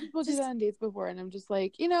 I've had people do that on dates before. And I'm just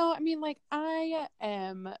like, you know, I mean, like,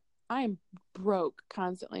 I'm broke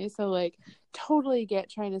constantly. So, like, totally get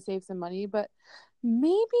trying to save some money. But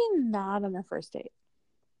maybe not on a first date.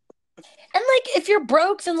 And like, if you're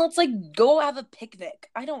broke, then let's like go have a picnic.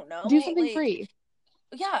 I don't know. Do something like, free.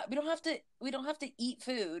 Yeah, we don't have to eat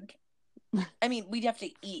food. I mean, we'd have to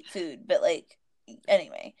eat food, but like,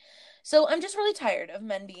 anyway. So I'm just really tired of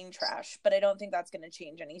men being trash, but I don't think that's going to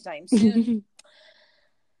change anytime soon.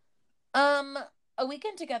 a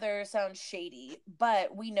weekend together sounds shady,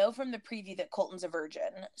 but we know from the preview that Colton's a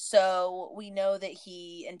virgin, so we know that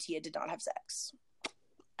he and Tia did not have sex.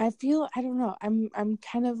 I don't know. I'm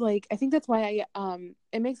kind of like, I think that's why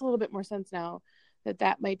it makes a little bit more sense now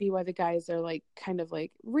that might be why the guys are like, kind of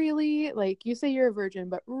like, really? Like, you say you're a virgin,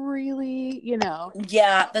 but really,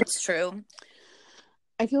 Yeah, that's true.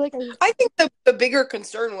 I feel like I think the bigger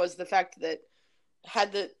concern was the fact that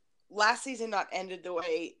had the last season not ended the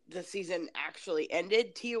way the season actually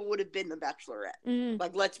ended, Tia would have been the Bachelorette.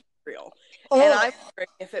 Like, let's be real. And I'm wondering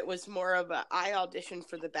if it was more of I auditioned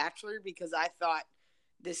for The Bachelor because I thought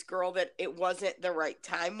this girl that it wasn't the right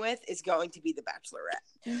time with is going to be the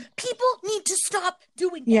Bachelorette. People need to stop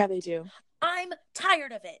doing that. Yeah, they do. I'm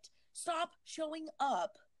tired of it. Stop showing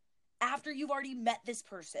up after you've already met this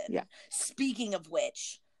person. Yeah. Speaking of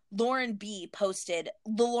which, Lauren B posted,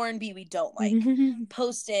 the Lauren B we don't like,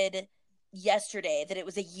 posted yesterday that it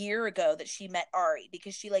was a year ago that she met Ari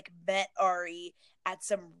because she like met Ari at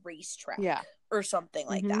some racetrack or something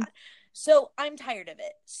like that. So I'm tired of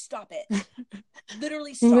it. Stop it.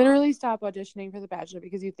 Literally stop. Literally stop auditioning for The Bachelor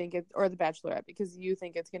because you think or The Bachelorette because you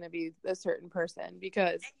think it's going to be a certain person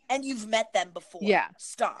and you've met them before. Yeah.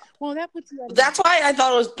 Stop. Well, that puts you. That's why I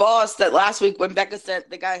thought it was boss that last week when Becca sent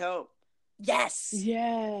the guy home. Yes.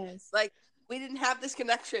 Like, we didn't have this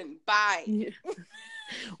connection. Bye. Yeah.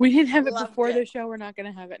 We didn't have it Loved before it. the show. We're not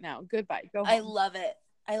going to have it now. Goodbye. Go home. I love it.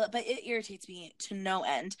 But it irritates me to no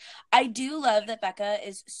end. I do love that Becca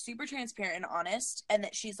is super transparent and honest, and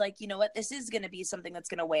that she's like, you know what, this is going to be something that's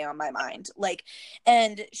going to weigh on my mind. Like,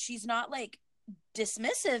 and she's not like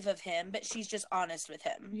dismissive of him, but she's just honest with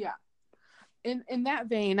him. Yeah. In that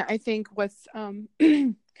vein, I think what's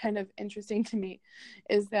kind of interesting to me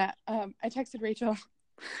is that I texted Rachel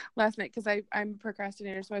last night because I'm a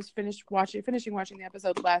procrastinator, so I was finishing watching the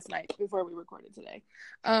episode last night before we recorded today.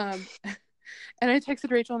 And I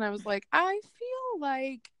texted Rachel and I was like, I feel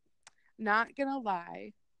like, not gonna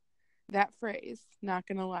lie, that phrase, not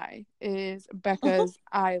gonna lie, is Becca's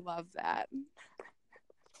I love that.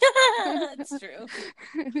 That's true.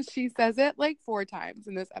 She says it like 4 times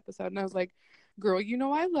in this episode. And I was like, girl, you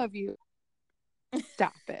know I love you.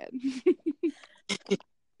 Stop it.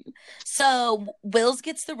 So Wills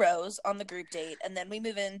gets the rose on the group date, and then we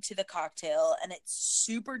move into the cocktail, and it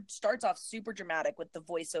starts off super dramatic with the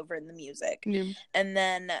voiceover and the music. Yeah. And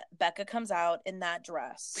then Becca comes out in that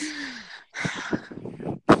dress,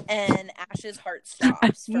 and Ash's heart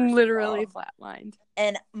stops. Literally flatlined.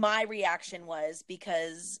 And my reaction was,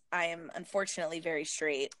 because I am unfortunately very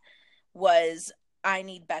straight, was I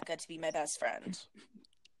need Becca to be my best friend.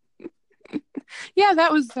 Yeah,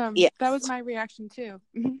 that was that was my reaction too.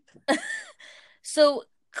 So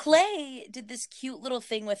Clay did this cute little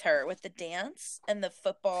thing with her with the dance and the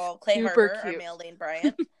football. Clay Super Harbor, cute. our male Lane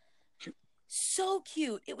Bryant. So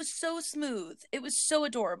cute. It was so smooth. It was so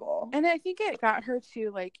adorable. And I think it got her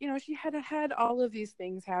to, like, she had all of these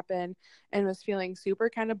things happen and was feeling super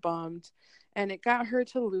kind of bummed. And it got her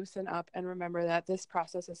to loosen up and remember that this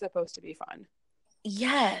process is supposed to be fun.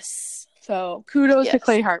 Yes. So kudos to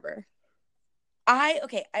Clay Harbor. I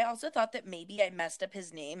also thought that maybe I messed up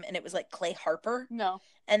his name and it was like Clay Harper. No.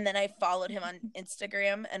 And then I followed him on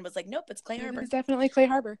Instagram and was like, nope, it's Clay Harbor. It's definitely Clay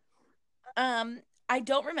Harbor. I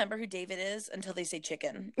don't remember who David is until they say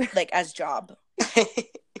chicken, like as Job. Then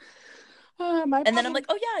I'm like,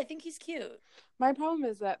 oh yeah, I think he's cute. My problem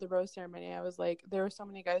is that the rose ceremony, I was like, there were so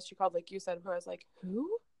many guys she called, like you said, who I was like, who?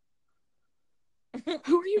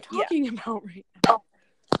 Who are you talking about right now?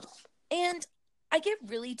 And I get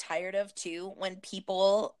really tired of, too, when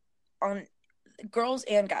people, girls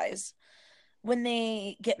and guys, when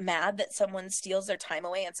they get mad that someone steals their time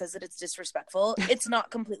away and says that it's disrespectful. It's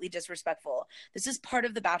not completely disrespectful. This is part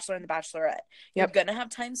of The Bachelor and The Bachelorette. You're gonna have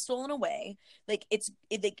time stolen away. Like,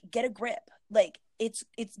 like, get a grip. Like, it's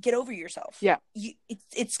get over yourself. Yeah.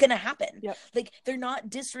 It's gonna happen. Yep. Like, they're not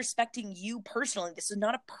disrespecting you personally. This is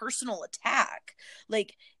not a personal attack.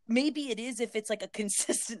 Like, maybe it is if it's like a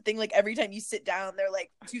consistent thing. Like, every time you sit down, they're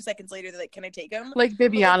like 2 seconds later, they're like, can I take him? Like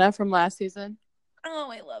Bibiana from last season.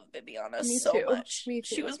 Oh, I love Bibiana Me so too. much. Me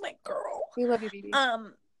too. She was my girl. We love you, Bibi. I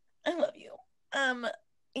love you.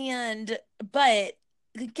 But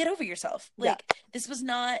get over yourself. Like, this was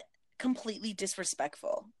not completely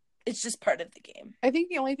disrespectful. It's just part of the game. I think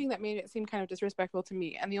the only thing that made it seem kind of disrespectful to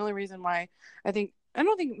me, and the only reason why I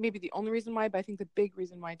don't think maybe the only reason why, but I think the big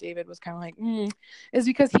reason why David was kind of like, is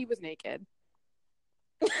because he was naked.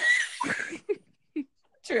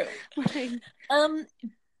 True. Like,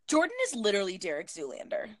 Jordan is literally Derek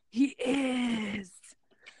Zoolander. he is.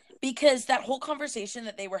 Because that whole conversation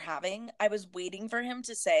that they were having, I was waiting for him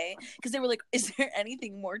to say, because they were like, is there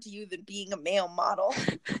anything more to you than being a male model?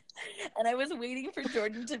 And I was waiting for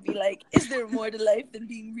Jordan to be like, is there more to life than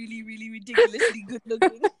being really, really ridiculously good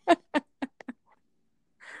looking?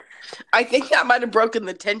 I think that might have broken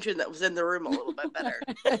the tension that was in the room a little bit better.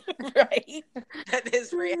 Right? That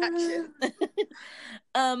his reaction.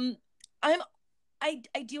 I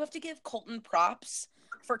do have to give Colton props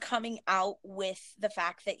for coming out with the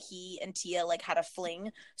fact that he and Tia like had a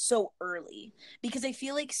fling so early, because I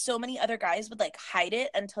feel like so many other guys would like hide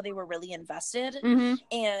it until they were really invested. Mm-hmm.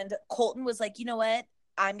 And Colton was like, you know what?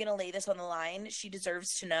 I'm going to lay this on the line. She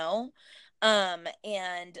deserves to know.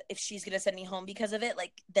 And if she's going to send me home because of it,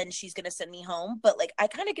 like, then she's going to send me home. But like, I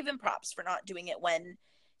kind of give him props for not doing it when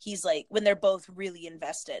he's like, when they're both really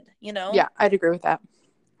invested, you know? Yeah, I'd agree with that.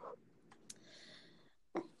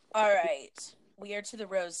 All right. We are to the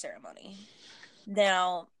rose ceremony.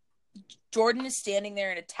 Now, Jordan is standing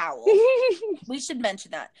there in a towel. We should mention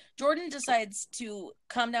that. Jordan decides to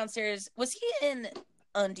come downstairs. Was he in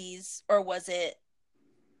undies or was it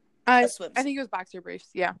a swimsuit? I think it was boxer briefs.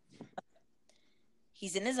 Yeah.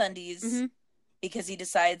 He's in his undies Mm-hmm. because he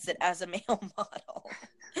decides that as a male model,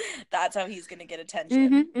 that's how he's going to get attention.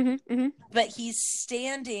 Mm-hmm, mm-hmm, mm-hmm. But he's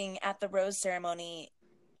standing at the rose ceremony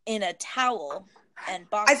in a towel and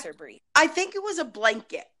boxer brief. I think it was a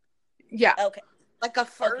blanket. Yeah. Okay. Like a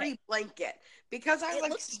furry Okay. blanket. Because I It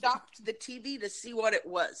like looks- stopped the TV to see what it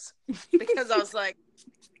was. Because I was like,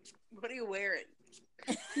 what are you wearing?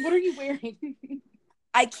 What are you wearing?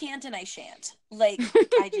 I can't and I shan't. Like,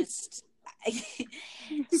 I just...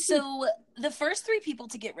 So, the first 3 people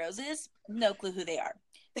to get roses, no clue who they are.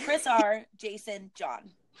 Chris R., Jason,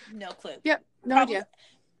 John. No clue. Yep. No idea.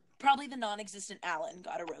 Probably the non-existent Alan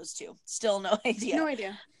got a rose too. Still no idea. No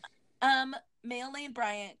idea. Mail Lane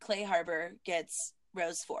Bryant, Clay Harbor gets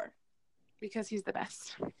rose 4. Because he's the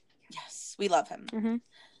best. Yes, we love him. Mm-hmm.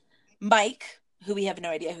 Mike, who we have no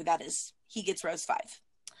idea who that is, he gets rose 5.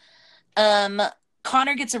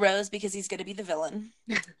 Connor gets a rose because he's going to be the villain.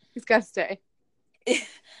 He's got to stay.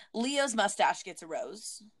 Leo's mustache gets a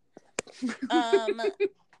rose.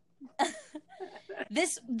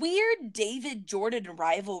 This weird David Jordan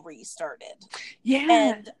rivalry started. Yeah.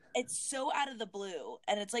 And it's so out of the blue.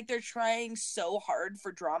 And it's like they're trying so hard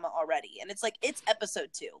for drama already. And it's like, it's episode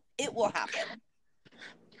 2. It will happen.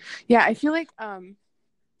 Yeah, I feel like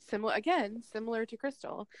similar to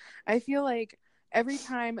Crystal. I feel like every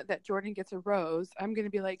time that Jordan gets a rose, I'm gonna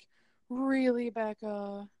be like, really,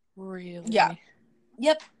 Becca? Really? Yeah.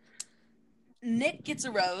 Yep. Nick gets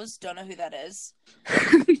a rose. Don't know who that is.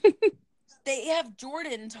 They have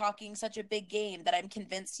Jordan talking such a big game that I'm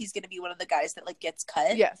convinced he's going to be one of the guys that like gets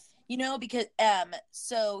cut. Yes. You know, because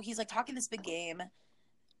so he's like talking this big game.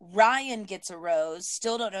 Ryan gets a rose.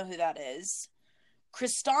 Still don't know who that is.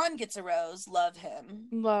 Kristan gets a rose. Love him.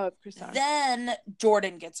 Love Kristan. Then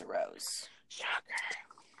Jordan gets a rose. Shocker.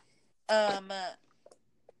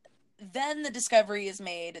 Then the discovery is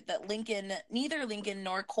made that neither Lincoln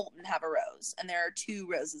nor Colton have a rose, and there are 2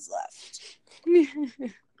 roses left.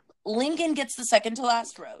 Lincoln gets the second to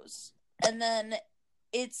last rose, and then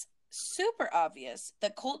it's super obvious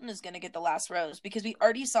that Colton is going to get the last rose because we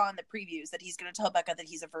already saw in the previews that he's going to tell Becca that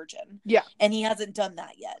he's a virgin. Yeah. And he hasn't done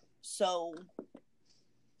that yet. So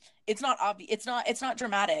it's not obvious. It's not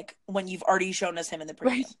dramatic when you've already shown us him in the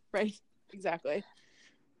preview. Right. Exactly.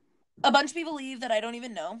 A bunch of people leave that I don't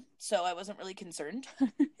even know, so I wasn't really concerned.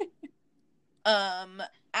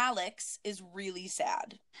 Alex is really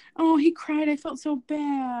sad. Oh, he cried. I felt so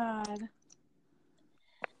bad.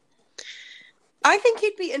 I think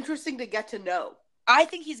he'd be interesting to get to know. I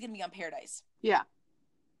think he's going to be on Paradise. Yeah.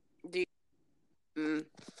 And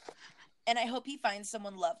I hope he finds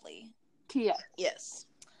someone lovely. Tia. Yes.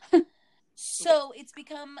 So it's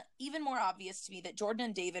become even more obvious to me that Jordan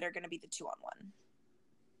and David are going to be the 2-on-1.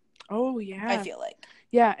 Oh, yeah. I feel like.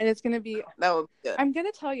 Yeah, and it's going to be... That would be good. I'm going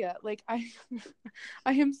to tell you, like, I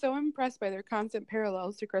am so impressed by their constant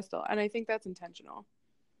parallels to Crystal, and I think that's intentional.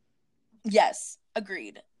 Yes,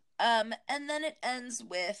 agreed. And then it ends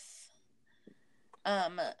with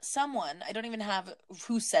someone, I don't even have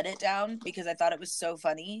who said it down because I thought it was so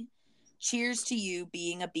funny. Cheers to you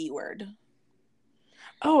being a B word.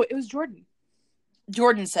 Oh, it was Jordan.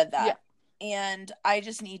 Jordan said that. Yeah. And I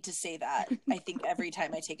just need to say that, I think, every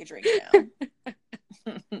time I take a drink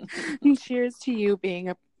now. Cheers to you being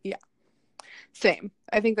a... Yeah. Same.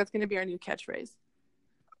 I think that's going to be our new catchphrase.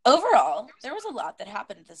 Overall, there was a lot that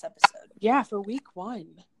happened this episode. Yeah, for week 1.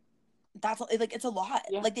 That's like, it's a lot.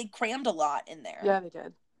 Yeah. Like, they crammed a lot in there. Yeah, they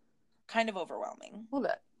did. Kind of overwhelming. A little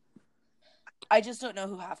bit. I just don't know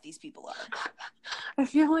who half these people are. I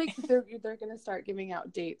feel like they're gonna start giving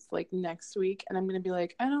out dates like next week, and I'm gonna be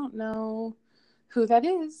like, I don't know who that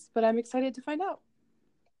is, but I'm excited to find out.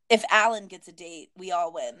 If Alan gets a date, we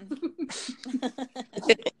all win.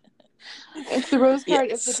 If the rose card,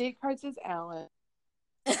 Yes. if the date card says Alan,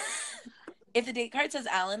 If the date card says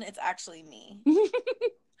Alan, it's actually me.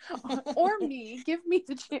 or me, give me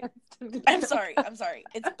the chance to meet I'm them. sorry.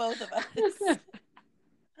 It's both of us.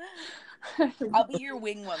 I'll be your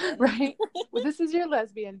wing woman. Right? Well, this is your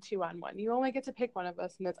lesbian 2-on-1. You only get to pick one of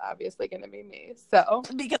us, and it's obviously going to be me. So,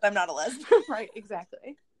 Because I'm not a lesbian. right,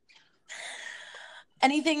 exactly.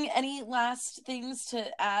 Any last things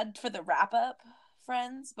to add for the wrap up,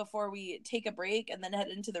 friends, before we take a break and then head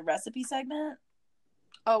into the recipe segment?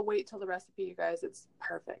 Oh, wait till the recipe, you guys. It's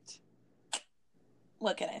perfect.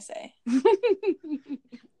 What can I say?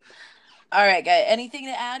 All right, guys. Anything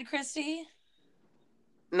to add, Christy?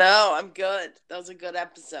 No, I'm good. That was a good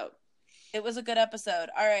episode. It was a good episode.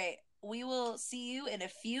 All right. We will see you in a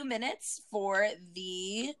few minutes for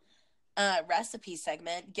the recipe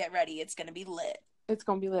segment. Get ready. It's going to be lit. It's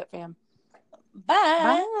going to be lit, fam.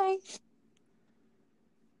 Bye. Bye.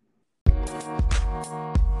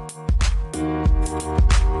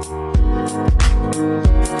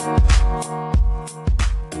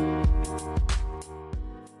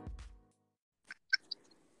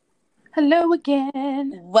 Hello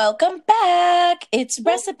again. Welcome back. It's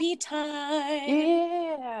recipe time.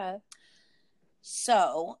 Yeah.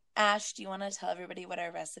 So, Ash, do you want to tell everybody what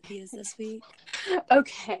our recipe is this week?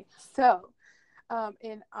 Okay. So,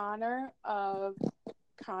 in honor of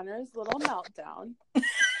Connor's little meltdown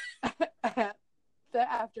at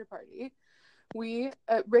the after party,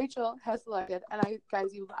 Rachel has selected, and I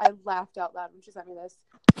laughed out loud when she sent me this.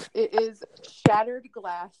 It is shattered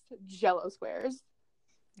glass Jello squares.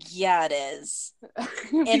 Yeah, it is.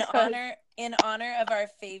 In honor of our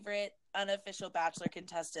favorite unofficial Bachelor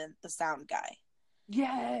contestant, the sound guy.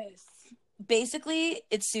 Yes. Basically,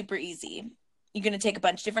 it's super easy. You're going to take a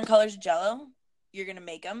bunch of different colors of Jell-O. You're going to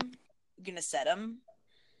make them. You're going to set them.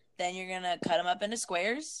 Then you're going to cut them up into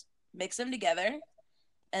squares, mix them together,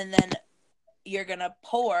 and then you're going to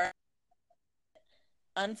pour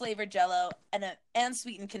unflavored Jell-O and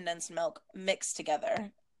sweetened condensed milk mixed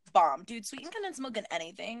together. Bomb. Dude, sweetened condensed milk in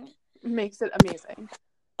anything makes it amazing.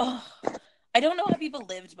 Oh, I don't know how people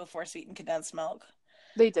lived before sweetened condensed milk.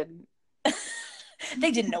 They didn't.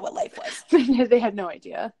 They didn't know what life was. They had no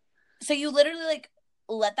idea. So you literally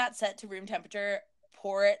let that set to room temperature,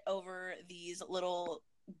 pour it over these little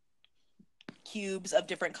cubes of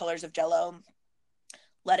different colors of Jell-O,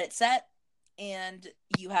 let it set, and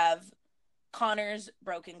you have Connor's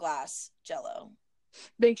broken glass Jell-O.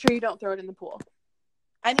 Make sure you don't throw it in the pool.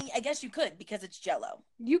 I mean, I guess you could because it's Jell-O.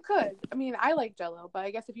 You could. I mean, I like Jell-O, but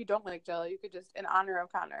I guess if you don't like Jell-O, you could just, in honor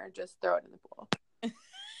of Connor, just throw it in the pool.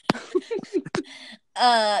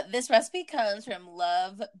 This recipe comes from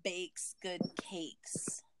Love Bakes Good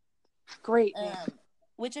Cakes. Great.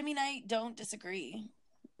 Which, I mean, I don't disagree.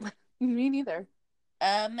 Me neither.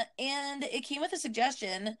 And it came with a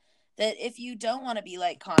suggestion that if you don't want to be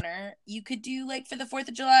like Connor, you could do, for the 4th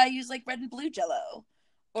of July, use, red and blue Jell-O.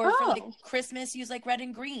 Or for, Christmas, use, red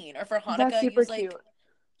and green. Or for Hanukkah, that's super use, cute.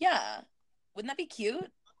 Yeah. Wouldn't that be cute?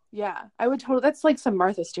 Yeah. I would totally, that's some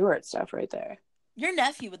Martha Stewart stuff right there. Your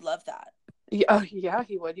nephew would love that. Yeah, oh, yeah,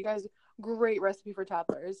 he would. You guys, great recipe for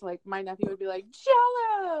toddlers. My nephew would be like,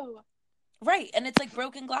 Jell-O! Right, and it's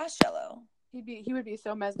broken glass Jell-O. He would be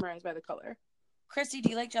so mesmerized by the color. Christy, do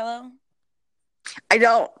you like Jell-O? I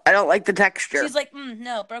don't like the texture. She's like,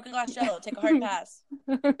 no, broken glass Jell-O. Take a hard pass.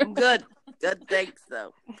 I'm good. Good, thanks,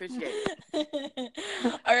 though. Appreciate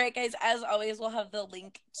it. All right, guys. As always, we'll have the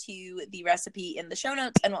link to the recipe in the show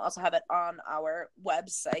notes, and we'll also have it on our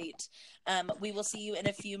website. We will see you in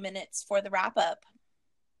a few minutes for the wrap-up.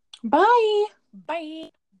 Bye! Bye!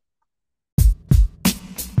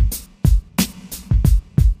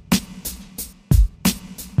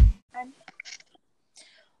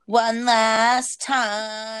 One last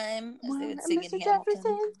time. As they would sing in Mr. Hamilton.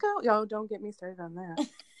 Jefferson's go. Yo, don't get me started on that.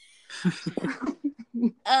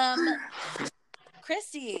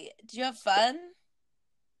 Christy, did you have fun?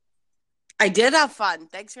 I did have fun.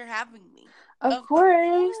 Thanks for having me. Of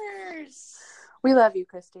course. We love you,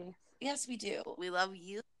 Christy. Yes, we do. We love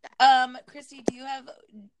you. Christy,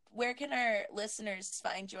 where can our listeners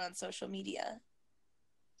find you on social media?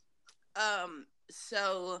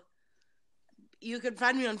 So you can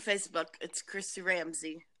find me on Facebook. It's Christy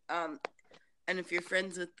Ramsey. And if you're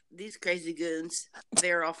friends with these crazy goons,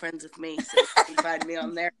 they're all friends with me. So you can find me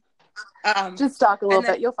on there. Just talk a little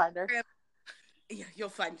bit. You'll find her. Yeah, you'll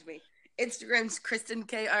find me. Instagram's Kristen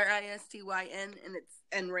Kristyn,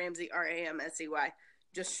 and Ramsey Ramsey.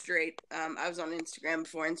 just straight. I was on Instagram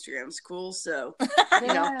before Instagram's cool, so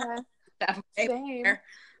Yeah, that was same. there.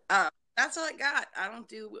 That's all I got. I don't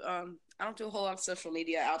do a whole lot of social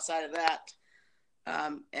media outside of that.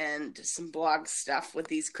 And some blog stuff with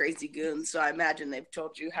these crazy goons. So I imagine they've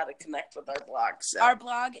told you how to connect with our blog. So Our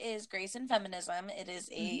blog is Grace and Feminism. It is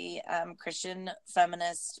a Christian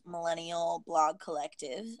feminist millennial blog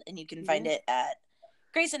collective, and you can find it at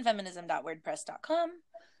graceandfeminism.wordpress.com.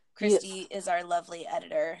 Christy is our lovely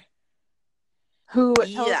editor. Who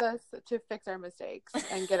tells us to fix our mistakes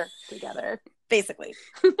and get our together. Basically.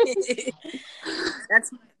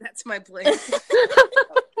 that's my place.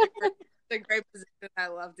 A great position. I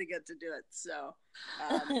love to get to do it. So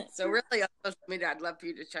really on social media, I'd love for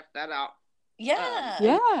you to check that out.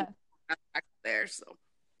 Yeah. There. So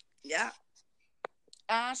yeah.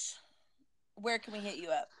 Ash, where can we hit you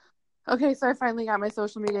up? Okay, so I finally got my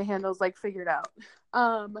social media handles figured out.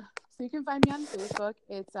 So you can find me on Facebook.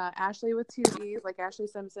 It's Ashley with 2 E's, like Ashley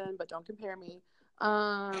Simpson, but don't compare me.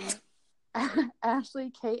 Ashley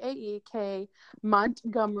Kaek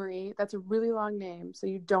Montgomery. That's a really long name, so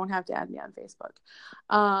you don't have to add me on Facebook.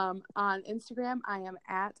 On Instagram, I am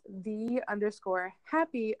at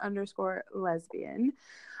 _happy_lesbian.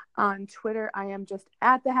 On Twitter, I am just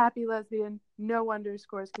at the happy lesbian, no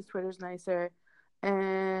underscores because Twitter's nicer.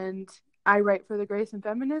 And I write for the Grace and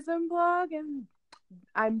Feminism blog, and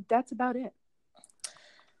that's about it.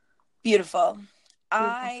 Beautiful.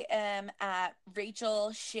 I am at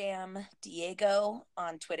Rachel Sham Diego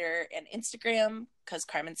on Twitter and Instagram because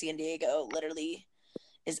Carmen Sandiego literally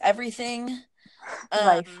is everything.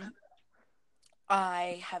 Life.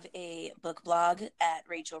 I have a book blog at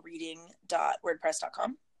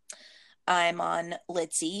rachelreading.wordpress.com. I'm on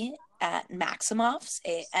Litzy at Maximoffs,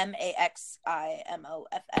 Maximoffs,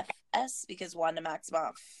 because Wanda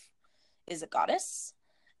Maximoff is a goddess,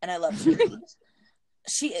 and I love to read.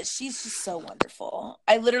 She's just so wonderful.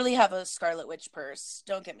 I literally have a Scarlet Witch purse.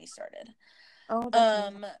 Don't get me started. Oh,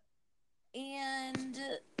 that's nice. And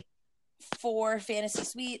for Fantasy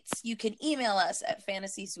Suites, you can email us at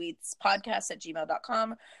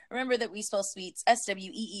fantasysweetspodcast@gmail.com. Remember that we spell sweets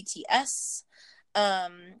SWEETS.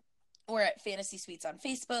 We're at Fantasy Suites on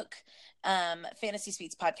Facebook, Fantasy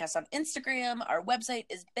Suites Podcast on Instagram. Our website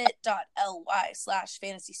is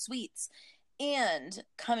bit.ly/Fantasy Suites. And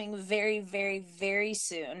coming very, very, very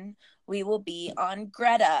soon, we will be on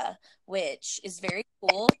Greta, which is very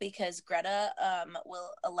cool because Greta will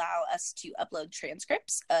allow us to upload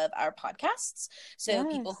transcripts of our podcasts. So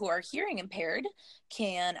people who are hearing impaired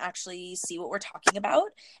can actually see what we're talking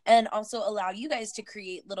about, and also allow you guys to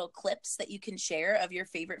create little clips that you can share of your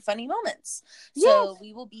favorite funny moments. So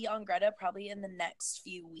we will be on Greta probably in the next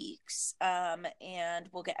few weeks, and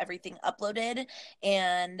we'll get everything uploaded,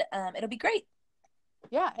 and it'll be great.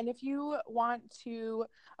 Yeah, and if you want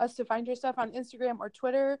us to find your stuff on Instagram or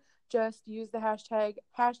Twitter, just use the hashtag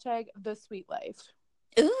 #TheSweetLife.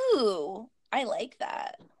 Ooh, I like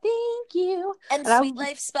that. Thank you. And Sweet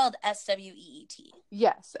Life spelled SWEET.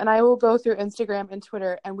 Yes, and I will go through Instagram and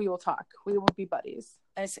Twitter, and we will talk. We will be buddies.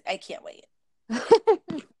 I can't wait.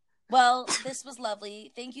 Well, this was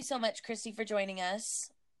lovely. Thank you so much, Christy, for joining us.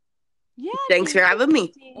 Yeah. Thanks for having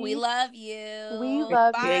me. We love you. We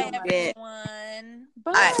love Bye, you. everyone.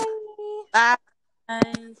 Bye. Bye.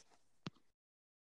 Bye.